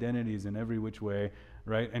false identities in every which way,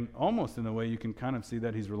 right? And almost in a way you can kind of see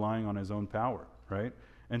that he's relying on his own power, right?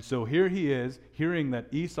 And so here he is, hearing that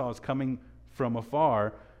Esau is coming from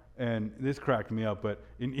afar, and this cracked me up, but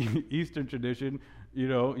in Eastern tradition,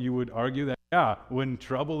 you would argue that, yeah, when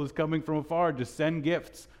trouble is coming from afar, just send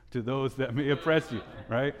gifts to those that may oppress you,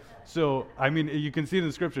 right? So, I mean, you can see in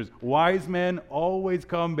the scriptures, wise men always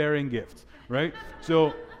come bearing gifts, right?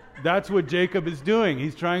 So that's what Jacob is doing.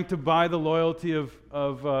 He's trying to buy the loyalty of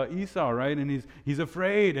Esau, right? And he's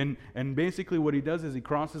afraid. And basically what he does is he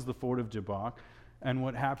crosses the ford of Jabbok. And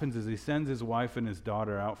what happens is he sends his wife and his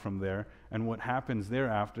daughter out from there. And what happens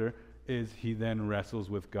thereafter is he then wrestles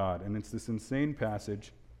with God. And it's this insane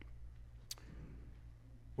passage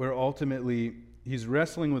where ultimately he's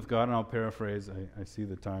wrestling with God. And I'll paraphrase. I see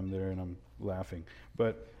the time there and I'm laughing.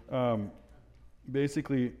 But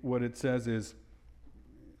basically what it says is,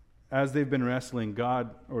 as they've been wrestling,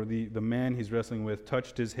 God, or the man he's wrestling with,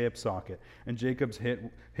 touched his hip socket. And Jacob's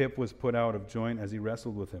hip was put out of joint as he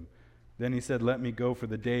wrestled with him. Then he said, let me go, for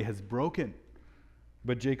the day has broken.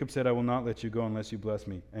 But Jacob said, I will not let you go unless you bless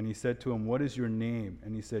me. And he said to him, what is your name?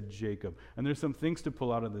 And he said, Jacob. And there's some things to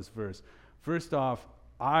pull out of this verse. First off,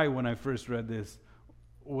 when I first read this,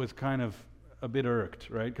 was kind of a bit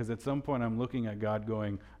irked, right? Because at some point I'm looking at God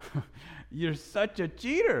going, you're such a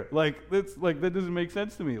cheater. That doesn't make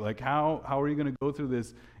sense to me. Like, how are you going to go through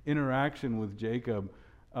this interaction with Jacob?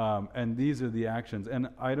 And these are the actions. And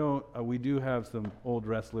we do have some old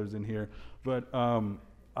wrestlers in here, but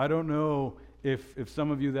I don't know if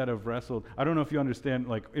some of you that have wrestled, I don't know if you understand,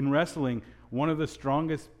 like in wrestling, one of the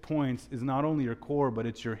strongest points is not only your core, but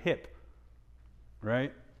it's your hip,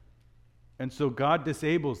 right? And so God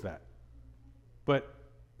disables that. But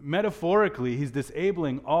metaphorically, he's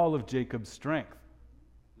disabling all of Jacob's strength.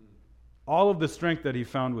 All of the strength that he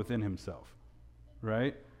found within himself,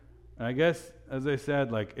 right? And I guess, as I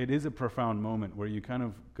said, like, it is a profound moment where you kind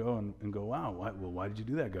of go and go, wow, why did you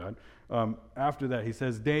do that, God? After that, he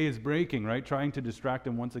says, day is breaking, right? Trying to distract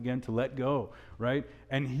him once again to let go, right?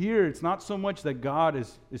 And here, it's not so much that God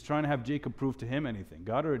is trying to have Jacob prove to him anything.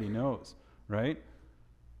 God already knows, right?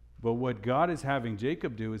 But what God is having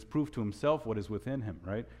Jacob do is prove to himself what is within him,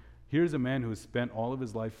 right? Here's a man who has spent all of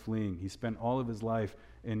his life fleeing. He spent all of his life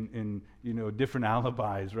in different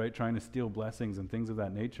alibis, right? Trying to steal blessings and things of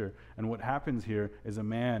that nature. And what happens here is a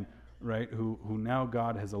man, right, who now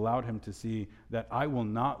God has allowed him to see that I will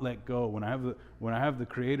not let go. When I have the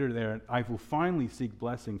Creator there, I will finally seek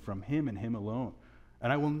blessing from him and him alone.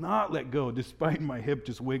 And I will not let go despite my hip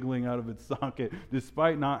just wiggling out of its socket,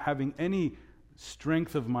 despite not having any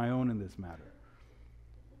strength of my own in this matter.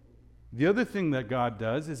 The other thing that God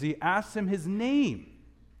does is he asks him his name.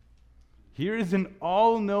 Here is an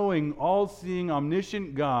all-knowing, all-seeing,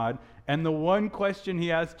 omniscient God, and the one question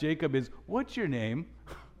he asks Jacob is, what's your name?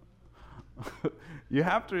 You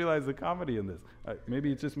have to realize the comedy in this.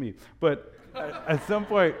 Maybe it's just me. But at some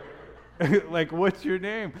point, Like, what's your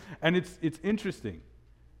name? And it's interesting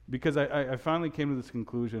because I finally came to this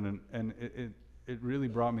conclusion, and it really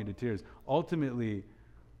brought me to tears. Ultimately,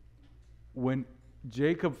 when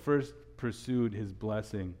Jacob first pursued his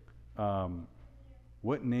blessing,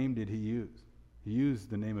 what name did he use? He used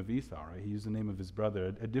the name of Esau, right? He used the name of his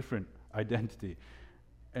brother, a different identity.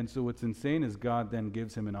 And so what's insane is God then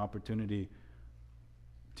gives him an opportunity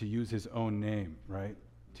to use his own name, right?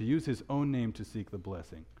 To use his own name to seek the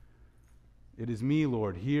blessing. It is me,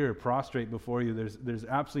 Lord, here, prostrate before you. There's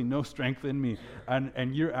absolutely no strength in me.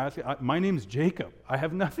 And you're asking, my name's Jacob. I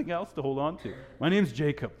have nothing else to hold on to. My name's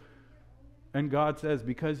Jacob. And God says,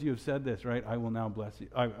 because you have said this, right, I will now bless you.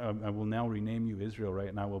 I will now rename you Israel, right,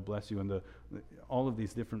 and I will bless you. And all of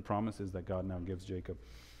these different promises that God now gives Jacob.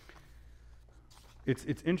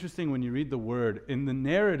 It's interesting when you read the word. In the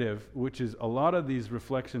narrative, which is a lot of these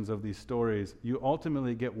reflections of these stories, you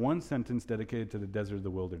ultimately get one sentence dedicated to the desert of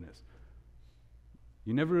the wilderness.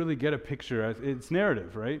 You never really get a picture. It's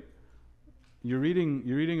narrative, right? You're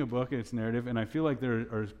reading a book and it's narrative, and I feel like there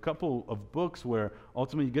are a couple of books where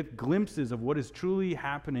ultimately you get glimpses of what is truly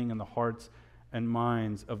happening in the hearts and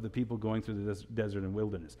minds of the people going through the desert and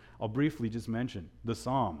wilderness. I'll briefly just mention the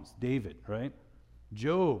Psalms, David, right?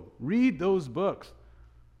 Job. Read those books.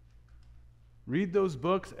 Read those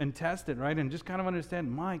books and test it, right? And just kind of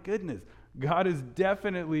understand, my goodness, God is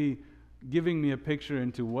definitely giving me a picture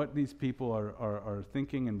into what these people are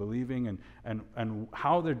thinking and believing and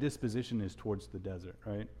how their disposition is towards the desert,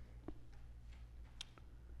 right?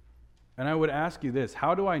 And I would ask you this,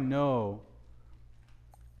 how do I know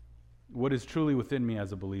what is truly within me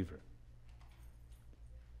as a believer?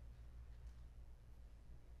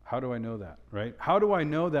 How do I know that, right? How do I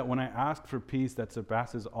know that when I ask for peace that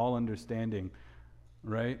surpasses all understanding,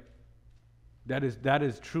 right, that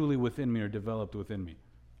is truly within me or developed within me?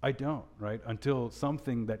 I don't, right? Until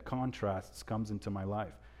something that contrasts comes into my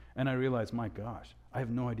life. And I realize, my gosh, I have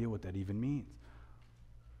no idea what that even means.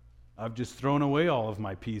 I've just thrown away all of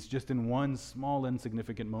my peace just in one small,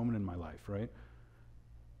 insignificant moment in my life, right?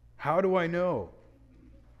 How do I know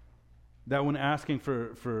that when asking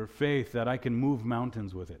for faith that I can move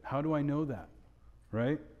mountains with it? How do I know that,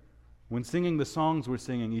 right? When singing the songs we're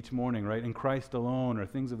singing each morning, right, in Christ alone or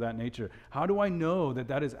things of that nature, how do I know that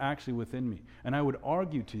that is actually within me? And I would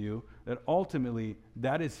argue to you that ultimately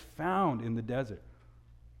that is found in the desert.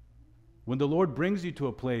 When the Lord brings you to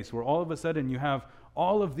a place where all of a sudden you have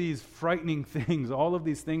all of these frightening things, all of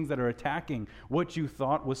these things that are attacking what you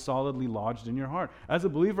thought was solidly lodged in your heart. As a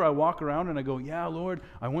believer, I walk around and I go, yeah, Lord,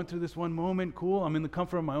 I went through this one moment, cool, I'm in the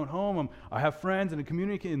comfort of my own home, I have friends and a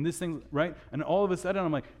community and this thing, right? And all of a sudden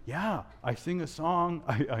I'm like, yeah, I sing a song,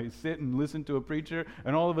 I sit and listen to a preacher,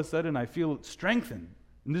 and all of a sudden I feel strengthened.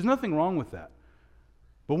 And there's nothing wrong with that.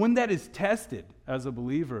 But when that is tested as a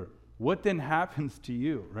believer, what then happens to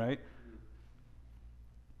you, right?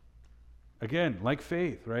 Again, like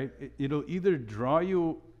faith, right? It'll either draw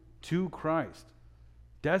you to Christ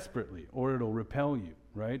desperately or it'll repel you,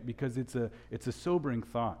 right? Because it's a sobering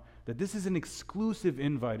thought that this is an exclusive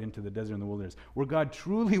invite into the desert and the wilderness where God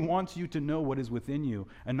truly wants you to know what is within you.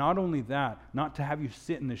 And not only that, not to have you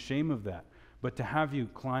sit in the shame of that, but to have you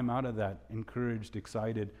climb out of that encouraged,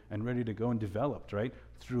 excited, and ready to go and developed, right?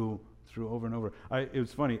 Through over and over. It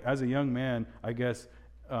was funny. As a young man, I guess,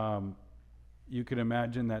 you could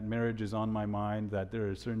imagine that marriage is on my mind, that there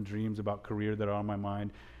are certain dreams about career that are on my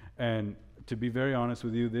mind. And to be very honest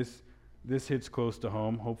with you, this hits close to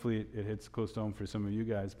home. Hopefully it hits close to home for some of you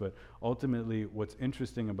guys. But ultimately, what's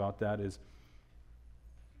interesting about that is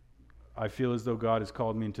I feel as though God has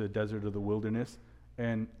called me into the desert or the wilderness,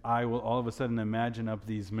 and I will all of a sudden imagine up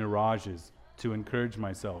these mirages to encourage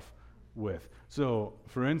myself with. So,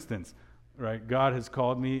 for instance, right, God has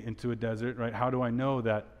called me into a desert, right? How do I know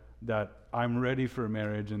that I'm ready for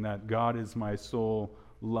marriage and that God is my sole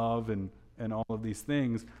love and all of these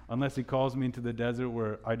things, unless he calls me into the desert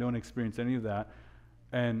where I don't experience any of that,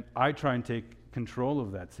 and I try and take control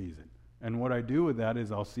of that season. And what I do with that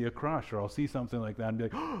is I'll see a crush or I'll see something like that and be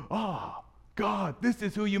like, oh, God, this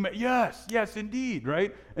is who you met. Yes, indeed,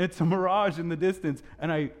 right? And it's a mirage in the distance,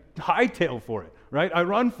 and I hightail for it, right? I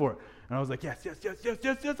run for it. And I was like, yes,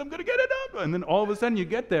 I'm going to get it up. And then all of a sudden you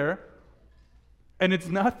get there, and it's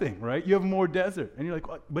nothing, right? You have more desert. And you're like,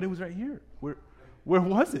 what? But it was right here. Where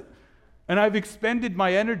was it? And I've expended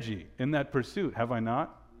my energy in that pursuit, have I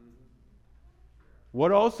not?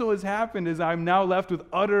 What also has happened is I'm now left with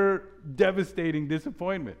utter devastating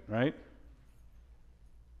disappointment, right?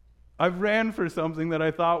 I've ran for something that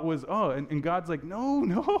I thought was, and God's like,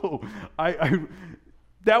 no,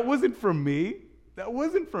 that wasn't from me. That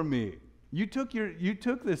wasn't from me. You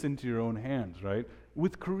took this into your own hands, right?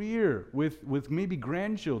 with career, with maybe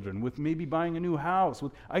grandchildren, with maybe buying a new house.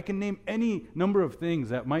 I can name any number of things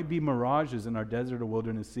that might be mirages in our desert or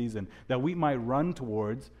wilderness season that we might run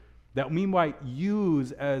towards, that we might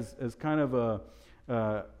use as kind of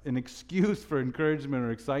an excuse for encouragement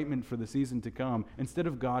or excitement for the season to come, instead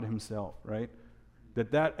of God himself, right?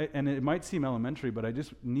 And it might seem elementary, but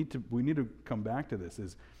we need to come back to this,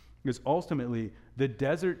 is ultimately the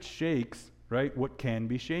desert shakes, right, what can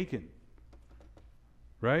be shaken.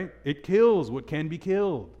 Right? It kills what can be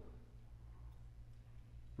killed.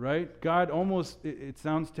 Right? God almost, it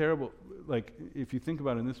sounds terrible, like if you think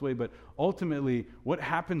about it in this way, but ultimately, what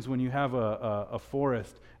happens when you have a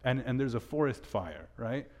forest and there's a forest fire,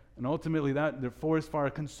 right? And ultimately the forest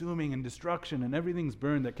fire consuming and destruction and everything's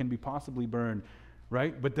burned that can be possibly burned,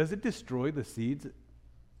 right? But does it destroy the seeds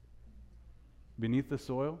beneath the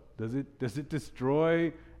soil? Does it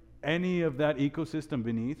destroy any of that ecosystem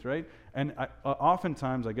beneath, right? And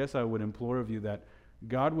oftentimes, I guess I would implore of you that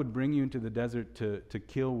God would bring you into the desert to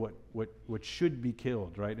kill what should be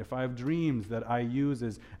killed, right? If I have dreams that I use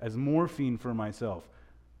as morphine for myself,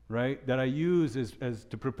 right? That I use as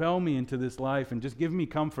to propel me into this life and just give me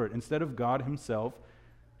comfort, instead of God himself,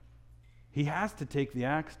 he has to take the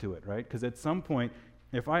axe to it, right? Because at some point,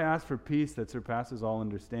 if I ask for peace that surpasses all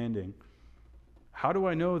understanding, how do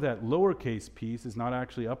I know that lowercase peace is not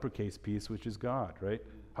actually uppercase peace, which is God, right?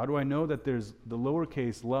 How do I know that there's the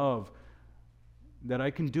lowercase love, that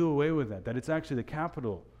I can do away with that it's actually the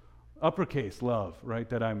capital uppercase love, right?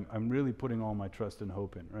 That I'm really putting all my trust and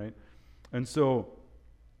hope in, right? And so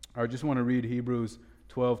I just want to read Hebrews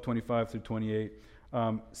 12:25-28.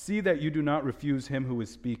 See that you do not refuse him who is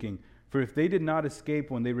speaking. For if they did not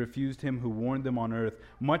escape when they refused him who warned them on earth,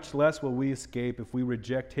 much less will we escape if we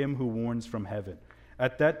reject him who warns from heaven.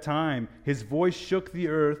 At that time, his voice shook the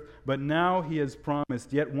earth, but now he has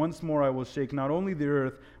promised, yet once more I will shake not only the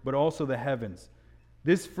earth, but also the heavens.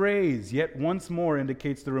 This phrase, yet once more,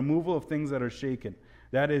 indicates the removal of things that are shaken.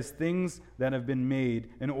 That is, things that have been made,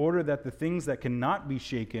 in order that the things that cannot be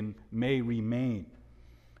shaken may remain.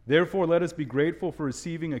 Therefore, let us be grateful for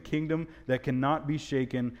receiving a kingdom that cannot be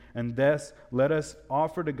shaken, and thus let us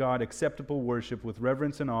offer to God acceptable worship with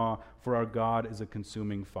reverence and awe, for our God is a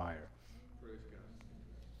consuming fire. Praise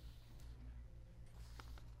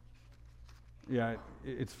God. Yeah,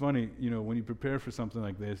 it's funny, when you prepare for something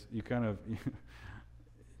like this, you kind of,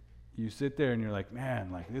 you sit there and you're like,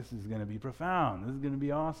 man, like this is going to be profound. This is going to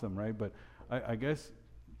be awesome, right? But I guess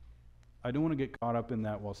I don't want to get caught up in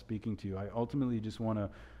that while speaking to you. I ultimately just want to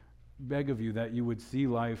beg of you that you would see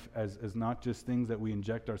life as not just things that we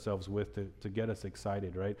inject ourselves with to get us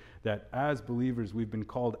excited, right? That as believers, we've been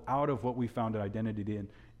called out of what we found our identity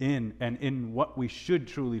in and in what we should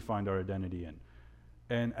truly find our identity in.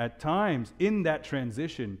 And at times, in that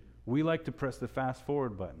transition, we like to press the fast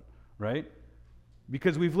forward button, right?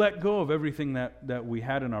 Because we've let go of everything that we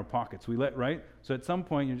had in our pockets. Right? So at some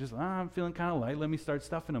point, you're just, I'm feeling kind of light. Let me start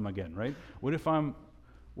stuffing them again, right? What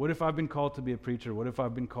if I've been called to be a preacher? What if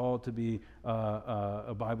I've been called to be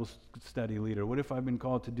a Bible study leader? What if I've been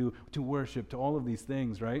called to worship, to all of these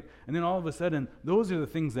things, right? And then all of a sudden, those are the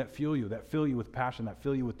things that fill you with passion, that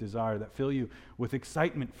fill you with desire, that fill you with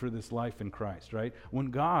excitement for this life in Christ, right? When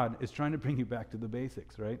God is trying to bring you back to the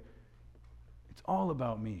basics, right? It's all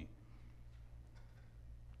about me.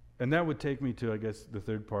 And that would take me to, I guess, the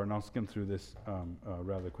third part, and I'll skim through this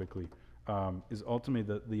rather quickly, is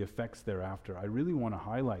ultimately the effects thereafter. I really want to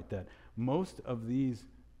highlight that most of these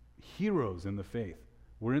heroes in the faith,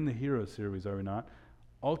 we're in the hero series, are we not?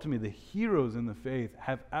 Ultimately, the heroes in the faith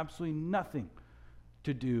have absolutely nothing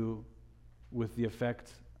to do with the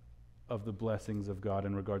effects of the blessings of God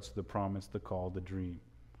in regards to the promise, the call, the dream,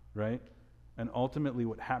 right? And ultimately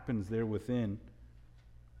what happens there within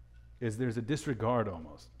is there's a disregard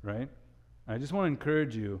almost, right? I just want to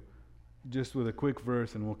encourage you just with a quick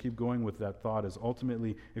verse, and we'll keep going with that thought, is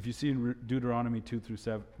ultimately, if you see in Deuteronomy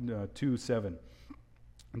 2:7,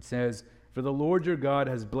 it says, "For the Lord your God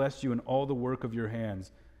has blessed you in all the work of your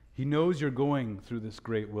hands. He knows you're going through this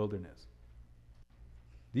great wilderness.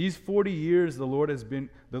 These 40 years the Lord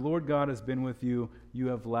God has been with you. You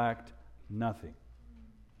have lacked nothing."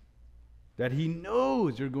 That he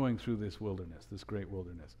knows you're going through this wilderness, this great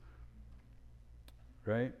wilderness.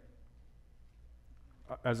 Right?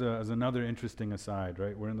 As another interesting aside,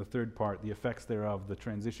 right? We're in the third part, the effects thereof, the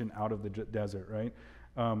transition out of the desert, right?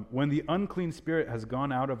 When the unclean spirit has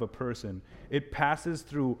gone out of a person, it passes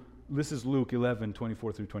through, this is Luke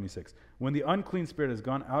 11:24-26. When the unclean spirit has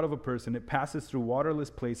gone out of a person, it passes through waterless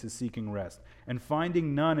places seeking rest. And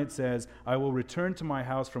finding none, it says, "I will return to my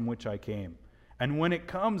house from which I came." And when it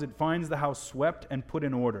comes, it finds the house swept and put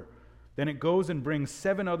in order. Then it goes and brings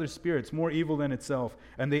 7 other spirits, more evil than itself,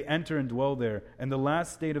 and they enter and dwell there. And the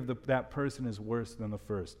last state of that person is worse than the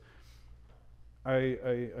first.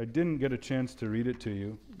 I didn't get a chance to read it to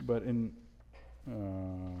you, but in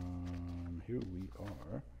here we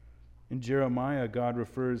are. In Jeremiah, God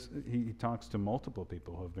refers, he talks to multiple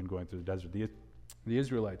people who have been going through the desert, the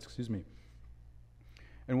Israelites,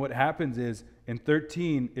 And what happens is, in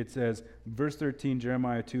 13, it says, verse 13,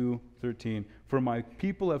 Jeremiah 2:13, "For my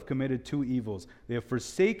people have committed 2 evils. They have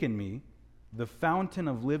forsaken me, the fountain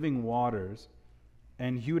of living waters,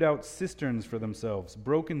 and hewed out cisterns for themselves,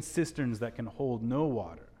 broken cisterns that can hold no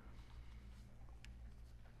water."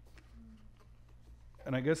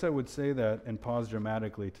 And I guess I would say that and pause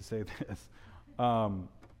dramatically to say this.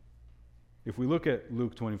 If we look at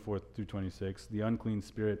Luke 24 through 26, the unclean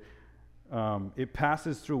spirit, it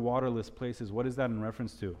passes through waterless places. What is that in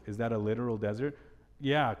reference to? Is that a literal desert?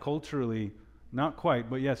 Yeah, culturally, not quite,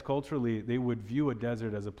 but yes, culturally, they would view a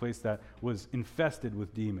desert as a place that was infested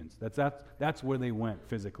with demons. That's where they went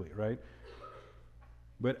physically, right?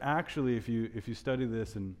 But actually, if you study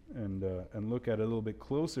this and look at it a little bit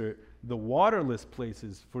closer, the waterless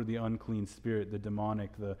places for the unclean spirit, the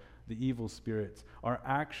demonic, the evil spirits, are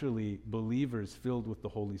actually believers filled with the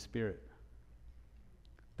Holy Spirit.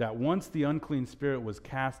 That once the unclean spirit was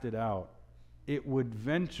casted out, it would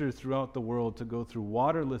venture throughout the world to go through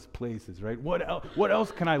waterless places, right? What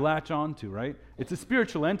else can I latch on to, right? It's a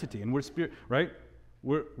spiritual entity, and right?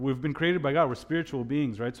 We've been created by God. We're spiritual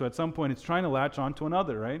beings, right? So at some point, it's trying to latch on to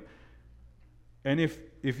another, right? And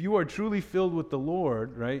if you are truly filled with the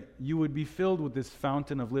Lord, right, you would be filled with this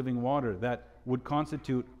fountain of living water that would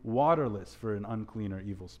constitute waterless for an unclean or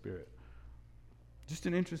evil spirit. Just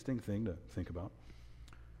an interesting thing to think about.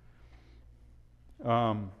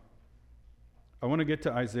 I want to get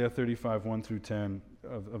to Isaiah 35, 1 through 10,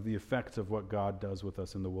 of the effects of what God does with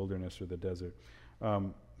us in the wilderness or the desert.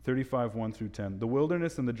 35, 1 through 10. "The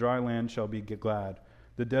wilderness and the dry land shall be glad.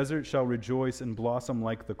 The desert shall rejoice and blossom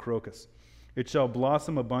like the crocus. It shall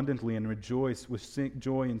blossom abundantly and rejoice with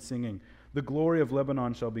joy and singing. The glory of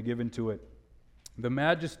Lebanon shall be given to it, the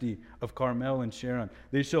majesty of Carmel and Sharon.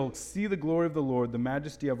 They shall see the glory of the Lord, the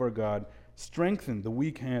majesty of our God. Strengthen the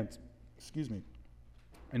weak hands,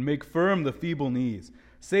 and make firm the feeble knees.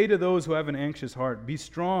 Say to those who have an anxious heart, be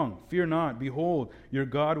strong, fear not. Behold, your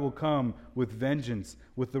God will come with vengeance,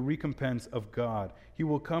 with the recompense of God. He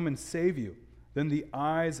will come and save you. Then the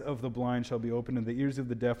eyes of the blind shall be opened, and the ears of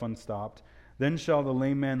the deaf unstopped. Then shall the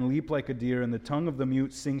lame man leap like a deer, and the tongue of the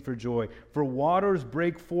mute sing for joy. For waters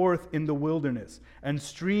break forth in the wilderness, and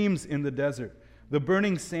streams in the desert. The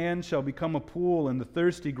burning sand shall become a pool, and the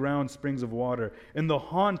thirsty ground springs of water. In the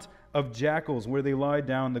haunt of jackals, where they lie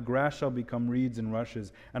down, the grass shall become reeds and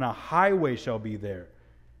rushes, and a highway shall be there.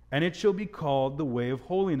 And it shall be called the way of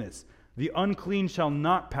holiness. The unclean shall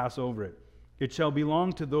not pass over it. It shall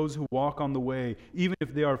belong to those who walk on the way, even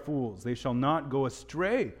if they are fools. They shall not go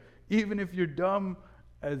astray. Even if you're dumb,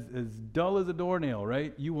 as dull as a doornail,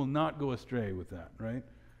 right? You will not go astray with that, right?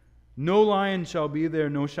 No lion shall be there,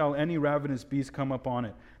 nor shall any ravenous beast come upon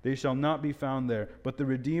it. They shall not be found there. But the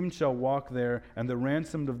redeemed shall walk there, and the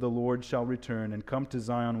ransomed of the Lord shall return, and come to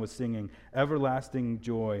Zion with singing. Everlasting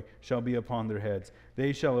joy shall be upon their heads.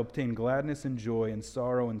 They shall obtain gladness and joy, and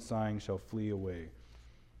sorrow and sighing shall flee away.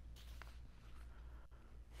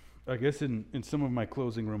 I guess in some of my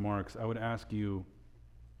closing remarks, I would ask you,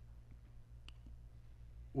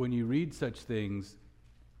 when you read such things,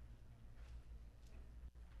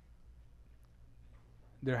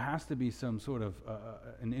 there has to be some sort of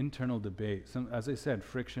an internal debate, some, as I said,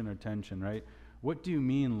 friction or tension, right? What do you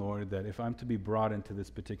mean, Lord, that if I'm to be brought into this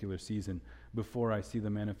particular season before I see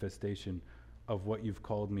the manifestation of what you've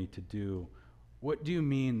called me to do, what do you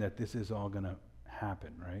mean that this is all going to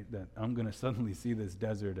happen, right? That I'm going to suddenly see this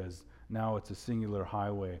desert as now it's a singular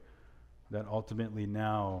highway, that ultimately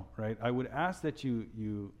now, right? I would ask that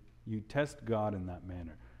you test God in that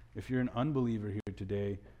manner. If you're an unbeliever here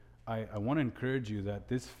today, I want to encourage you that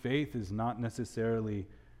this faith is not necessarily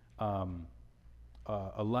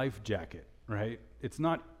a life jacket, right? It's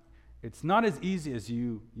not as easy as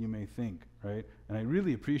you may think, right? And I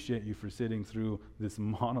really appreciate you for sitting through this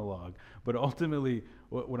monologue. But ultimately,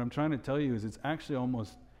 what I'm trying to tell you is it's actually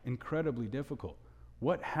almost incredibly difficult.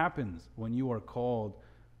 What happens when you are called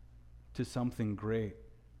to something great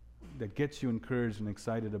that gets you encouraged and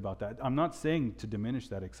excited about that? I'm not saying to diminish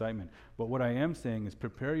that excitement, but what I am saying is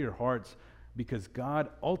prepare your hearts, because God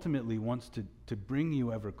ultimately wants to bring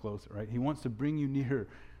you ever closer, right? He wants to bring you near.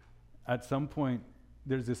 At some point,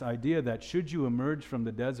 there's this idea that should you emerge from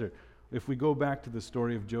the desert, if we go back to the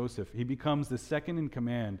story of Joseph, he becomes the second in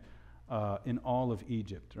command in all of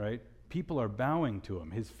Egypt, right? people are bowing to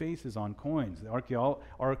him. His face is on coins.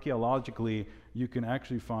 Archaeologically, you can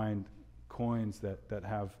actually find coins that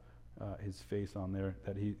have his face on there,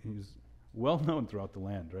 that he's well known throughout the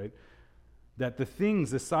land, right? That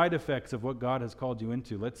the side effects of what God has called you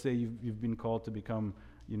into, let's say you've been called to become,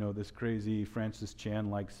 this crazy Francis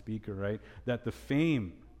Chan-like speaker, right? That the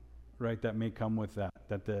fame, right, that may come with that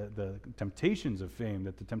the temptations of fame,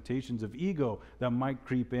 that the temptations of ego that might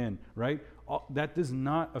creep in, right? That does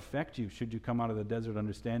not affect you should you come out of the desert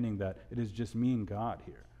understanding that it is just me and God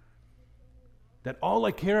here. That all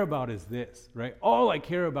I care about is this, right? All I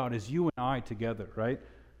care about is you and I together, right?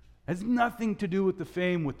 Has nothing to do with the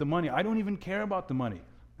fame, with the money. I don't even care about the money,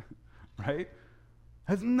 right?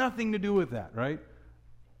 Has nothing to do with that, right?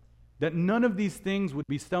 That none of these things would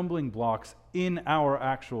be stumbling blocks in our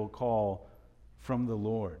actual call from the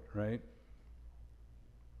Lord, right?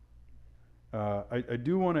 I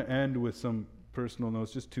do want to end with some personal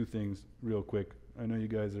notes, just two things real quick. I know you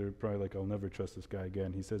guys are probably like, I'll never trust this guy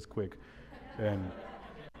again. He says quick. And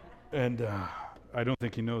I don't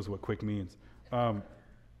think he knows what quick means. Thank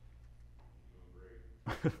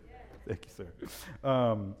you, sir.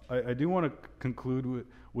 I do want to conclude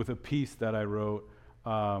with a piece that I wrote,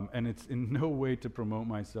 and it's in no way to promote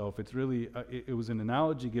myself. It's really, it was an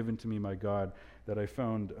analogy given to me by God that I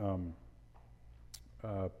found,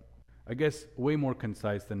 I guess, way more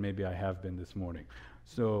concise than maybe I have been this morning.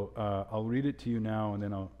 So I'll read it to you now, and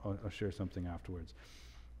then I'll share something afterwards.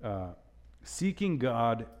 Seeking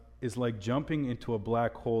God is like jumping into a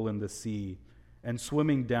black hole in the sea and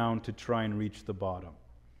swimming down to try and reach the bottom.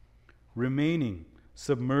 Remaining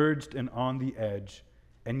submerged and on the edge,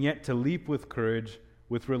 and yet to leap with courage,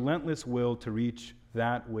 with relentless will to reach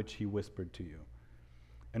that which he whispered to you.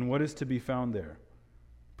 And what is to be found there?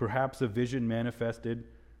 Perhaps a vision manifested,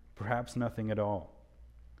 perhaps nothing at all.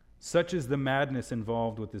 Such is the madness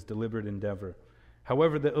involved with this deliberate endeavor.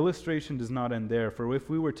 However, the illustration does not end there, for if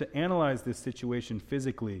we were to analyze this situation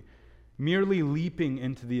physically, merely leaping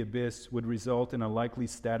into the abyss would result in a likely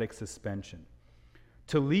static suspension.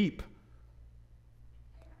 To leap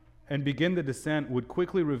and begin the descent would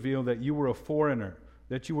quickly reveal that you were a foreigner,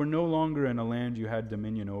 that you were no longer in a land you had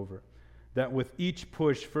dominion over, that with each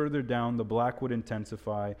push further down, the black would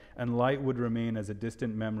intensify and light would remain as a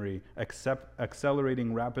distant memory,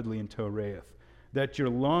 accelerating rapidly into a wraith, that your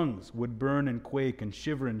lungs would burn and quake and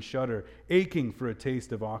shiver and shudder, aching for a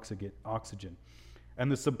taste of oxygen.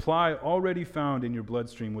 And the supply already found in your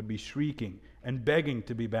bloodstream would be shrieking and begging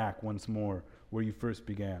to be back once more where you first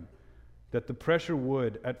began. That the pressure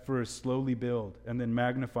would, at first, slowly build and then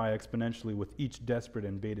magnify exponentially with each desperate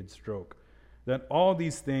and baited stroke. That all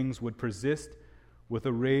these things would persist with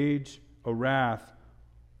a rage, a wrath,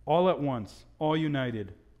 all at once, all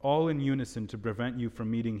united, all in unison to prevent you from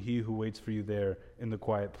meeting he who waits for you there in the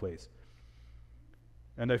quiet place.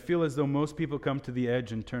 And I feel as though most people come to the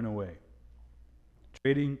edge and turn away,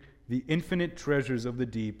 trading the infinite treasures of the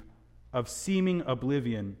deep, of seeming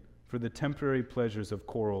oblivion, for the temporary pleasures of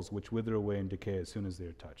corals which wither away and decay as soon as they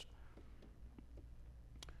are touched.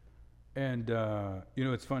 And,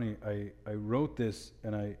 it's funny, I wrote this,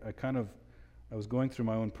 and I was going through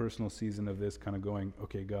my own personal season of this, kind of going,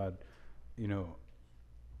 okay, God,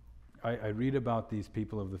 I read about these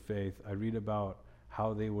people of the faith. I read about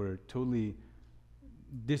how they were totally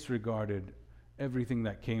disregarded everything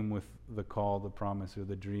that came with the call, the promise, or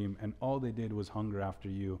the dream, and all they did was hunger after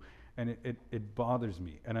you. And it bothers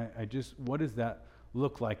me. And I just, what does that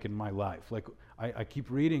look like in my life? Like, I keep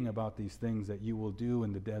reading about these things that you will do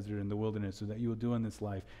in the desert, in the wilderness, or that you will do in this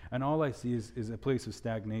life. And all I see is a place of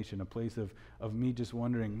stagnation, a place of me just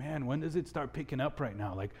wondering, man, when does it start picking up right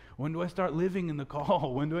now? Like, when do I start living in the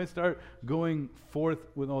call? When do I start going forth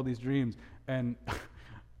with all these dreams? And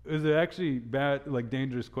it was actually bad, like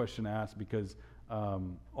dangerous question to ask, because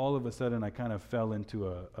all of a sudden I kind of fell into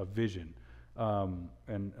a vision.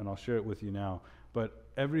 And I'll share it with you now. But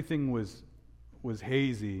everything was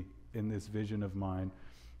hazy in this vision of mine,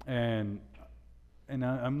 and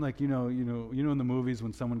I'm like, in the movies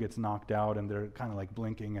when someone gets knocked out and they're kind of like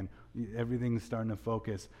blinking and everything's starting to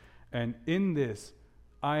focus. And in this,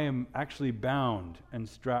 I am actually bound and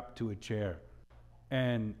strapped to a chair,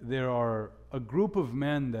 and there are a group of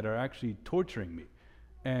men that are actually torturing me,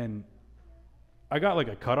 and I got like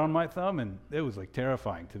a cut on my thumb, and it was like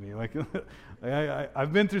terrifying to me. Like,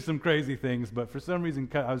 I've been through some crazy things, but for some reason,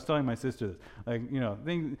 I was telling my sister this. Like,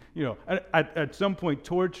 at some point,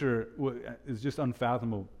 torture is just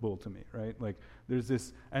unfathomable to me, right? Like, there's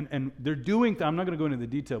this, and they're doing. I'm not going to go into the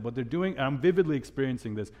detail, but they're doing. I'm vividly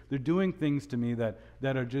experiencing this. They're doing things to me that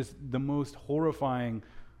are just the most horrifying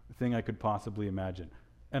thing I could possibly imagine,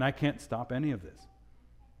 and I can't stop any of this.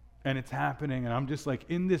 and it's happening, and I'm just like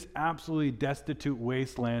in this absolutely destitute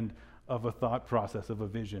wasteland of a thought process, of a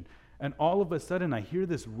vision. And all of a sudden I hear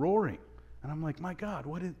this roaring, and I'm like, my God,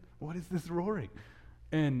 what is this roaring?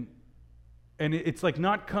 And it's like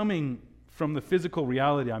not coming from the physical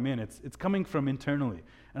reality I'm in. It's coming from internally.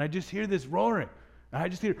 And I just hear this roaring. And I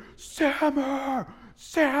just hear, Sammer!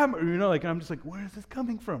 Sammer! And I'm just like, where is this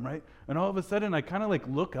coming from, right? And all of a sudden I kind of like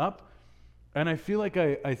look up, and I feel like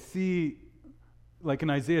I see, like an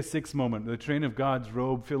Isaiah 6 moment, the train of God's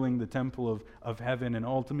robe filling the temple of heaven, and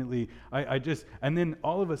ultimately and then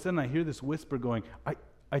all of a sudden I hear this whisper going,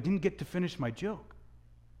 I didn't get to finish my joke.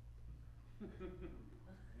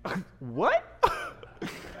 What?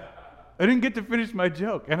 I didn't get to finish my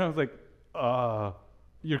joke. And I was like,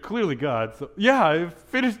 you're clearly God. So yeah, I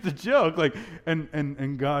finished the joke.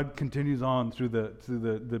 And God continues on through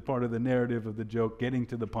the part of the narrative of the joke, getting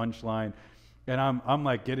to the punchline. And I'm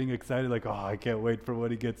like getting excited, like, I can't wait for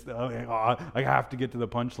what he gets. I have to get to the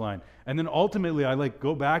punchline. And then ultimately I like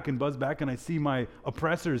go back and buzz back, and I see my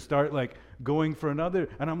oppressors start like going for another.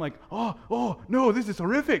 And I'm like, oh no, this is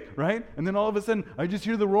horrific, right? And then all of a sudden I just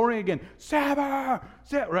hear the roaring again, Sabbath,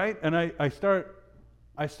 right? And I start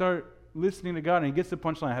listening to God, and he gets the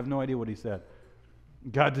punchline. I have no idea what he said.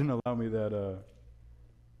 God didn't allow me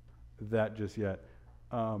that just yet.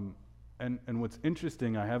 And what's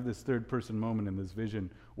interesting, I have this third person moment in this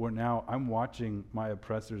vision where now I'm watching my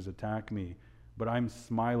oppressors attack me, but I'm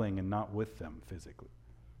smiling and not with them physically.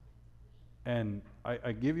 And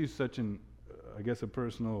I give you such a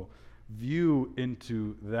personal view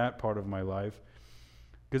into that part of my life,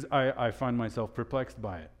 because I find myself perplexed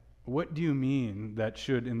by it. What do you mean that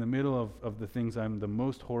should, in the middle of the things I'm the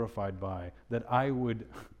most horrified by, that I would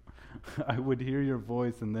hear your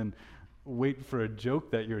voice and then wait for a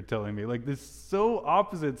joke that you're telling me? Like, this so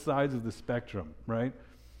opposite sides of the spectrum, right?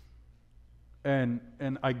 And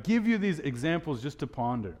I give you these examples just to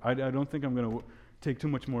ponder. I don't think I'm going to take too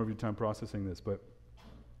much more of your time processing this, but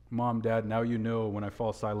Mom, Dad, now you know when I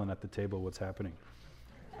fall silent at the table what's happening.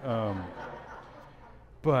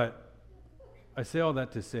 But I say all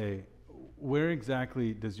that to say, where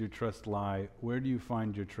exactly does your trust lie? Where do you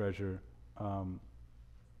find your treasure?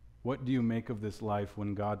 What do you make of this life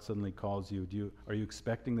when God suddenly calls you? Are you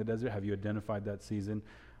expecting the desert? Have you identified that season?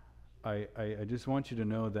 I just want you to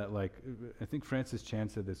know that, like, I think Francis Chan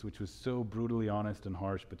said this, which was so brutally honest and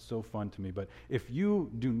harsh, but so fun to me. But if you're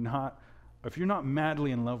not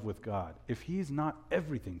madly in love with God, if he's not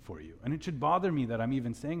everything for you, and it should bother me that I'm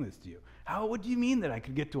even saying this to you. What do you mean that I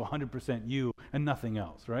could get to 100% you and nothing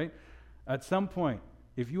else, right? At some point,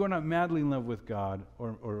 if you are not madly in love with God,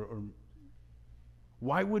 or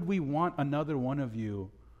why would we want another one of you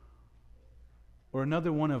or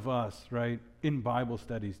another one of us, right, in Bible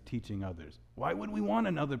studies teaching others? Why would we want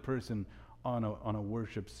another person on a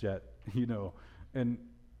worship set, And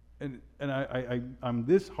I'm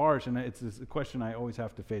this harsh, and it's a question I always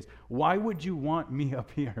have to face. Why would you want me up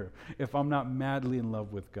here if I'm not madly in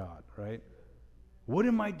love with God, right? What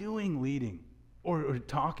am I doing leading or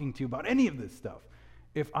talking to you about any of this stuff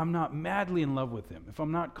if I'm not madly in love with him, if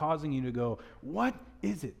I'm not causing you to go, what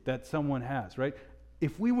is it that someone has, right?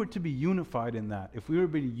 If we were to be unified in that, if we were to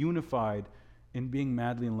be unified in being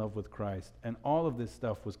madly in love with Christ, and all of this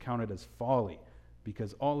stuff was counted as folly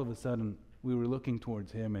because all of a sudden we were looking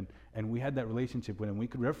towards him, and we had that relationship with him. We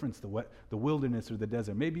could reference the wilderness or the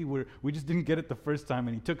desert. Maybe we just didn't get it the first time,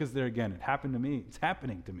 and he took us there again. It happened to me. It's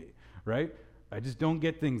happening to me, right? I just don't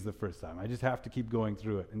get things the first time. I just have to keep going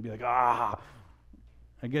through it and be like, I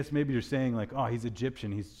guess maybe you're saying like, he's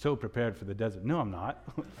Egyptian. He's so prepared for the desert. No, I'm not.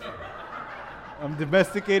 I'm a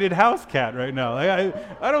domesticated house cat right now. Like,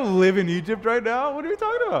 I don't live in Egypt right now. What are you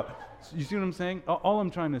talking about? You see what I'm saying? All I'm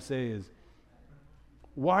trying to say is,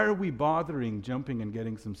 why are we bothering jumping and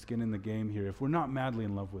getting some skin in the game here if we're not madly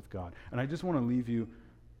in love with God? And I just want to leave you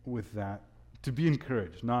with that, to be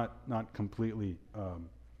encouraged, not completely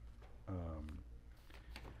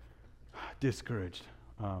discouraged.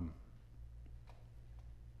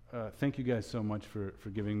 Thank you guys so much for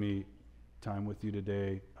giving me time with you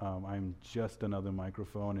today. I'm just another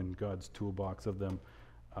microphone in God's toolbox of them.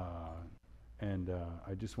 And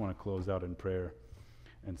I just want to close out in prayer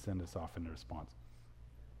and send us off in response.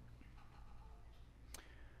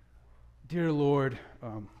 Dear Lord,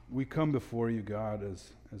 we come before you, God,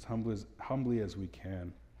 as humbly as we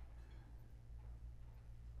can.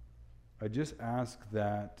 I just ask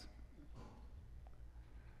that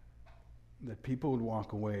people would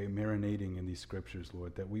walk away marinating in these scriptures,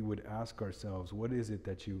 Lord, that we would ask ourselves, what is it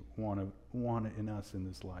that you want in us in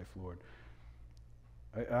this life, Lord?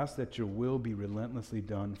 I ask that your will be relentlessly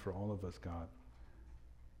done for all of us, God.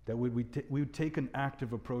 that we would take an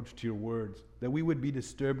active approach to your words, that we would be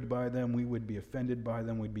disturbed by them, we would be offended by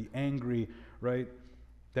them, we'd be angry, right?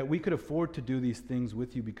 That we could afford to do these things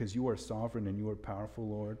with you because you are sovereign and you are powerful,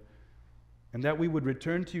 Lord. And that we would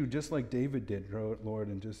return to you just like David did, Lord,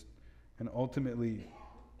 and ultimately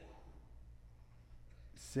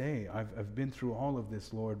say, I've been through all of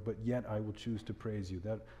this, Lord, but yet I will choose to praise you.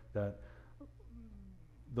 That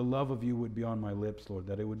the love of you would be on my lips, Lord,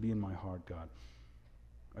 that it would be in my heart, God.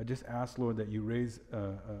 I just ask, Lord, that you raise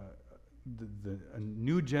a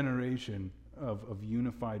new generation of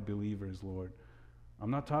unified believers, Lord. I'm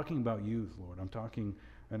not talking about youth, Lord. I'm talking,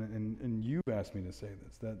 and you've asked me to say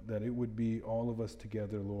this, that it would be all of us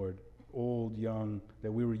together, Lord, old, young,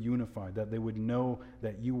 that we were unified, that they would know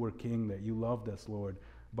that you were King, that you loved us, Lord,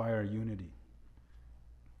 by our unity.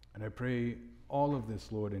 And I pray all of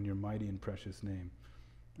this, Lord, in your mighty and precious name.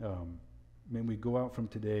 May we go out from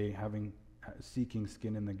today seeking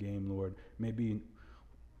skin in the game, Lord. May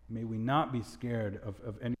we not be scared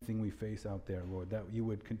of anything we face out there, Lord, that you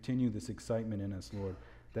would continue this excitement in us, Lord,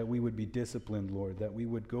 that we would be disciplined, Lord, that we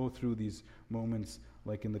would go through these moments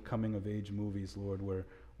like in the coming of age movies, Lord, where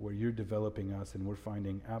you're developing us and we're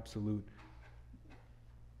finding absolute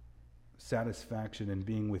satisfaction in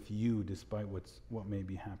being with you despite what may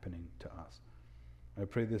be happening to us. I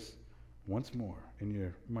pray this once more in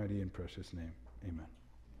your mighty and precious name. Amen.